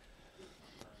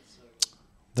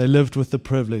 They lived with the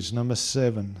privilege. Number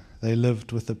 7, they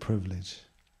lived with the privilege.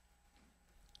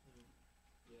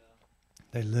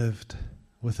 They lived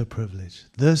with a privilege.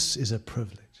 This is a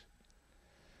privilege.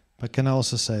 But can I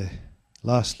also say,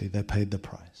 lastly, they paid the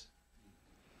price.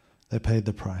 They paid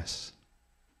the price.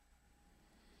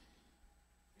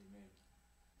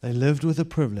 They lived with a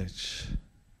privilege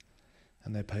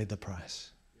and they paid the price.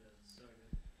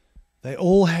 They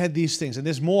all had these things. And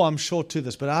there's more, I'm sure, to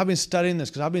this. But I've been studying this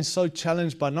because I've been so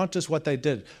challenged by not just what they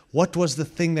did. What was the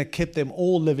thing that kept them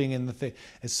all living in the thing?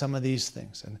 It's some of these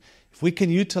things. And if we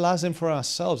can utilize them for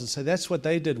ourselves and say, that's what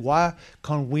they did, why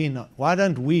can't we not? Why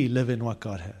don't we live in what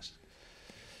God has?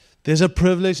 There's a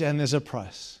privilege and there's a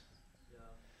price.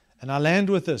 And I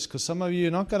land with this because some of you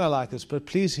are not going to like this, but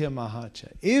please hear my heart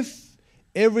here. If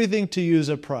everything to you is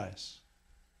a price,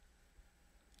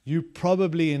 you're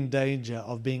probably in danger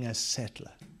of being a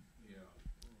settler.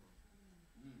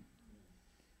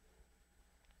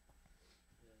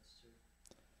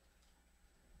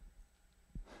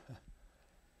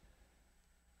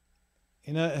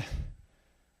 You know,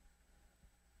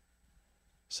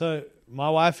 so my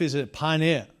wife is a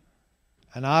pioneer,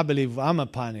 and I believe I'm a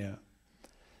pioneer.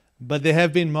 But there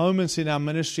have been moments in our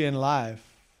ministry and life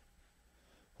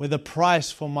where the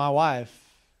price for my wife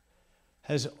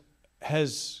has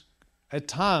at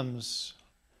times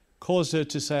caused her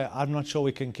to say, I'm not sure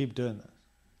we can keep doing this.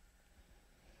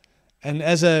 And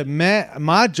as a man,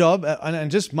 my job, and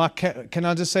just can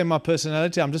I just say my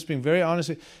personality, I'm just being very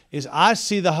honest, is I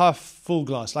see the half full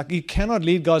glass. Like you cannot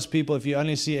lead God's people if you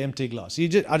only see empty glass.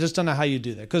 I just don't know how you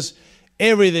do that because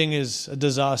everything is a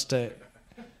disaster.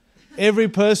 Every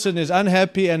person is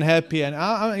unhappy and happy, and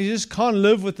you just can't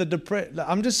live with the depression.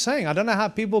 I'm just saying, I don't know how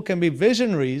people can be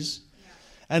visionaries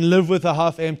and live with a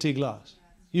half-empty glass.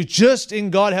 You just, in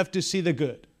God, have to see the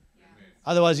good.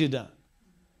 Otherwise, you don't.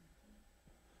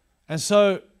 And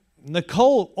so,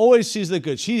 Nicole always sees the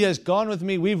good. She has gone with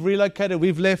me. We've relocated.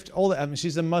 We've left all that. I mean,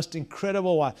 she's the most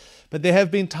incredible wife. But there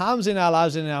have been times in our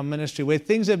lives and in our ministry where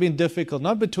things have been difficult,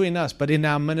 not between us, but in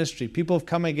our ministry. People have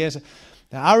come against us.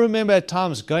 Now, I remember at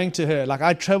times going to her, like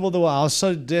I traveled the world. I was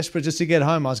so desperate just to get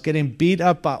home. I was getting beat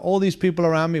up by all these people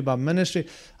around me, by ministry.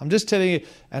 I'm just telling you,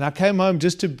 and I came home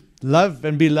just to love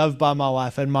and be loved by my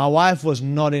wife, and my wife was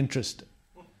not interested.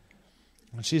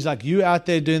 And she's like, you out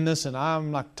there doing this, and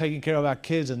I'm like taking care of our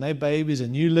kids and their babies,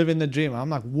 and you live in the dream. I'm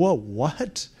like, whoa,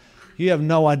 what? You have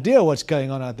no idea what's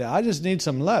going on out there. I just need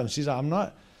some love. She's like, I'm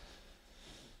not.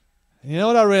 You know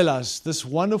what I realized? This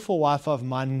wonderful wife of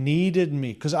mine needed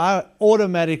me because I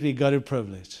automatically got a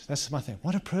privilege. That's my thing.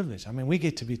 What a privilege. I mean, we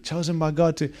get to be chosen by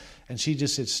God to, and she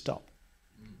just said, stop.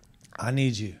 I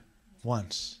need you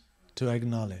once to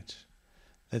acknowledge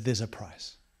that there's a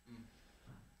price.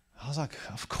 I was like,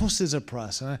 of course there's a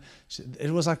price. And it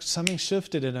was like something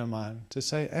shifted in her mind to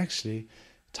say, actually,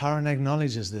 Tyron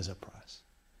acknowledges there's a price.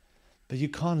 But you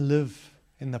can't live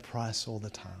in the price all the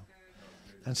time.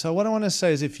 And so what I want to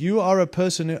say is if you are a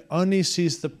person who only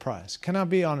sees the price, can I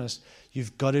be honest?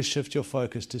 You've got to shift your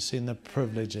focus to seeing the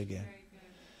privilege again.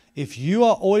 If you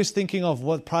are always thinking of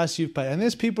what price you've paid, and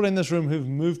there's people in this room who've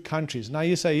moved countries. Now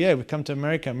you say, yeah, we come to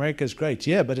America. America's great.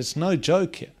 Yeah, but it's no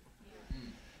joke here.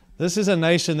 This is a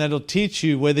nation that will teach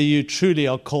you whether you truly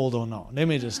are called or not. Let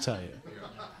me just tell you.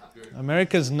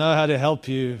 Americans know how to help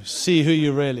you see who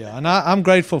you really are. And I'm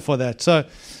grateful for that.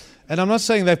 And I'm not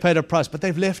saying they've paid a price, but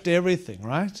they've left everything,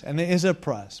 right? And there is a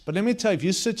price. But let me tell you, if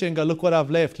you sit here and go, look what I've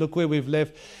left, look where we've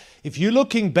left. If you're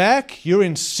looking back, you're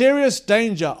in serious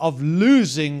danger of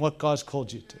losing what God's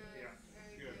called you to.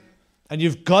 And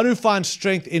you've got to find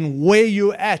strength in where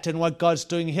you're at and what God's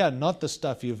doing here, not the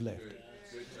stuff you've left.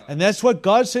 And that's what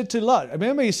God said to Lot.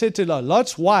 Remember, he said to Lot,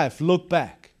 Lot's wife looked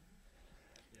back.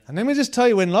 And let me just tell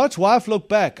you, when Lot's wife looked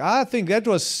back, I think that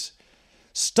was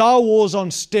Star Wars on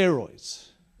steroids.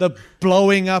 The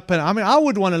blowing up. And I mean, I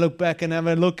would want to look back and have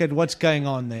a look at what's going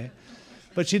on there.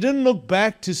 But she didn't look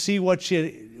back to see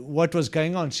what was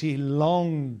going on. She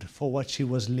longed for what she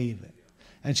was leaving.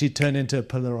 And she turned into a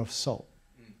pillar of salt.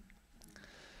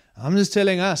 I'm just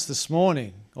telling us this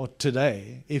morning or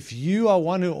today, if you are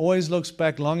one who always looks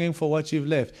back longing for what you've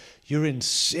left, you're in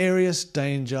serious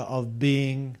danger of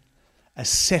being a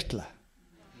settler.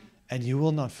 And you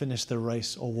will not finish the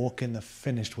race or walk in the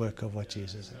finished work of what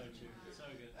Jesus did.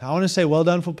 I want to say well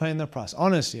done for paying the price.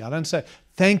 Honestly, I don't say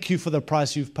thank you for the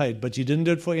price you've paid, but you didn't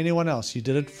do it for anyone else. You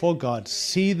did it for God.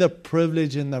 See the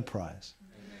privilege in the price.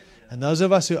 And those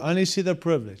of us who only see the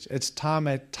privilege, it's time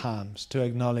at times to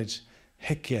acknowledge,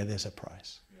 heck yeah, there's a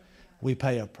price. We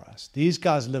pay a price. These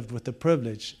guys lived with the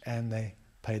privilege and they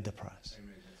paid the price.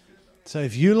 So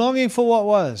if you're longing for what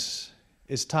was,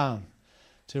 it's time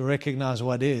to recognize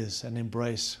what is and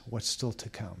embrace what's still to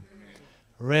come.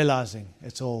 Realizing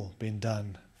it's all been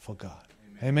done for God.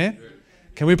 Amen?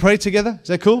 Can we pray together? Is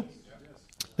that cool?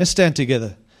 Let's stand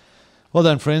together. Well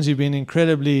done, friends. You've been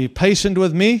incredibly patient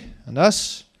with me and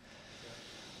us.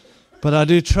 But I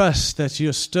do trust that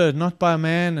you're stirred, not by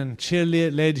man and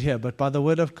cheer-led here, but by the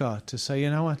word of God, to say, you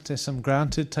know what, there's some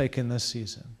ground to take in this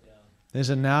season.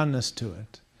 There's a nowness to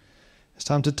it. It's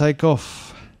time to take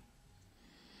off.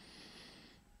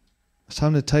 It's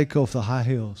time to take off the high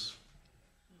heels.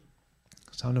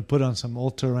 It's time to put on some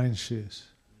all-terrain shoes.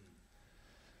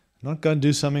 Not go and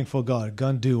do something for God. Go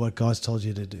and do what God's told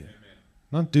you to do.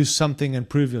 Not do something and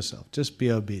prove yourself. Just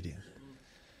be obedient.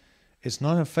 It's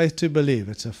not a faith to believe.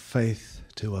 It's a faith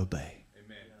to obey.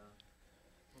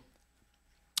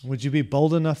 Would you be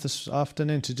bold enough this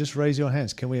afternoon to just raise your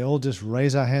hands? Can we all just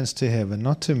raise our hands to heaven,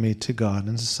 not to me, to God,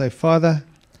 and just say, Father,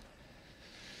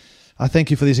 I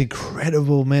thank you for these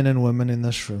incredible men and women in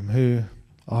this room who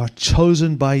are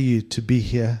chosen by you to be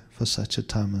here for such a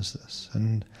time as this.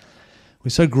 And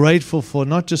we're so grateful for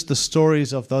not just the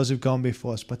stories of those who've gone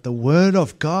before us, but the Word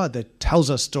of God that tells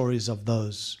us stories of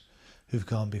those who've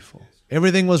gone before.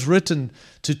 Everything was written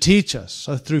to teach us.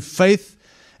 So through faith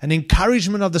and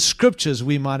encouragement of the Scriptures,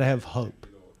 we might have hope.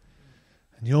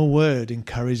 And your Word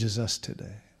encourages us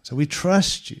today. So we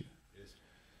trust you.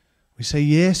 We say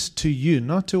yes to you,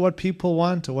 not to what people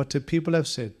want or what the people have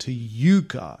said, to you,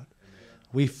 God.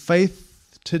 We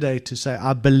faith today to say,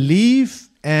 I believe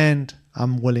and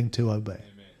I'm willing to obey.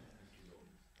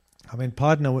 I'm in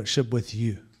partnership with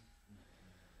you.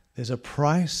 There's a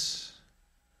price,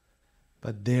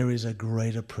 but there is a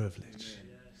greater privilege.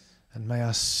 And may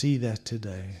I see that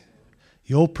today.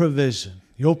 Your provision,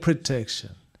 your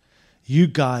protection, you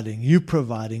guiding, you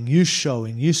providing, you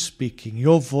showing, you speaking,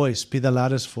 your voice be the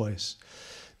loudest voice.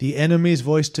 The enemy's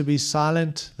voice to be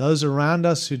silent. Those around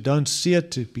us who don't see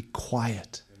it to be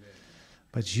quiet.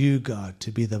 But you, God,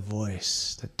 to be the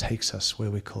voice that takes us where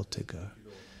we're called to go.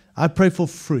 I pray for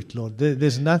fruit, Lord.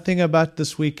 There's nothing about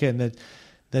this weekend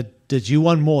that you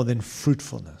want more than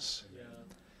fruitfulness.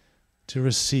 To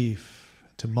receive,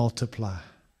 to multiply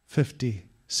 50,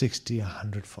 60,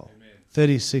 100-fold.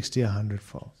 30, 60,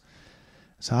 100-fold.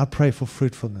 So I pray for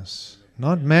fruitfulness.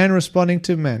 Not man responding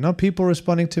to man. Not people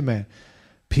responding to man.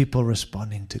 People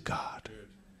responding to God.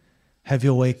 Have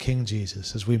your way, King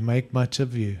Jesus, as we make much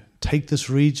of you. Take this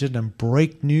region and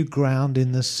break new ground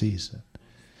in this season.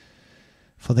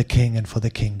 For the King and for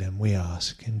the kingdom, we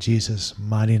ask. In Jesus'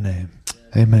 mighty name.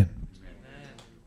 Amen.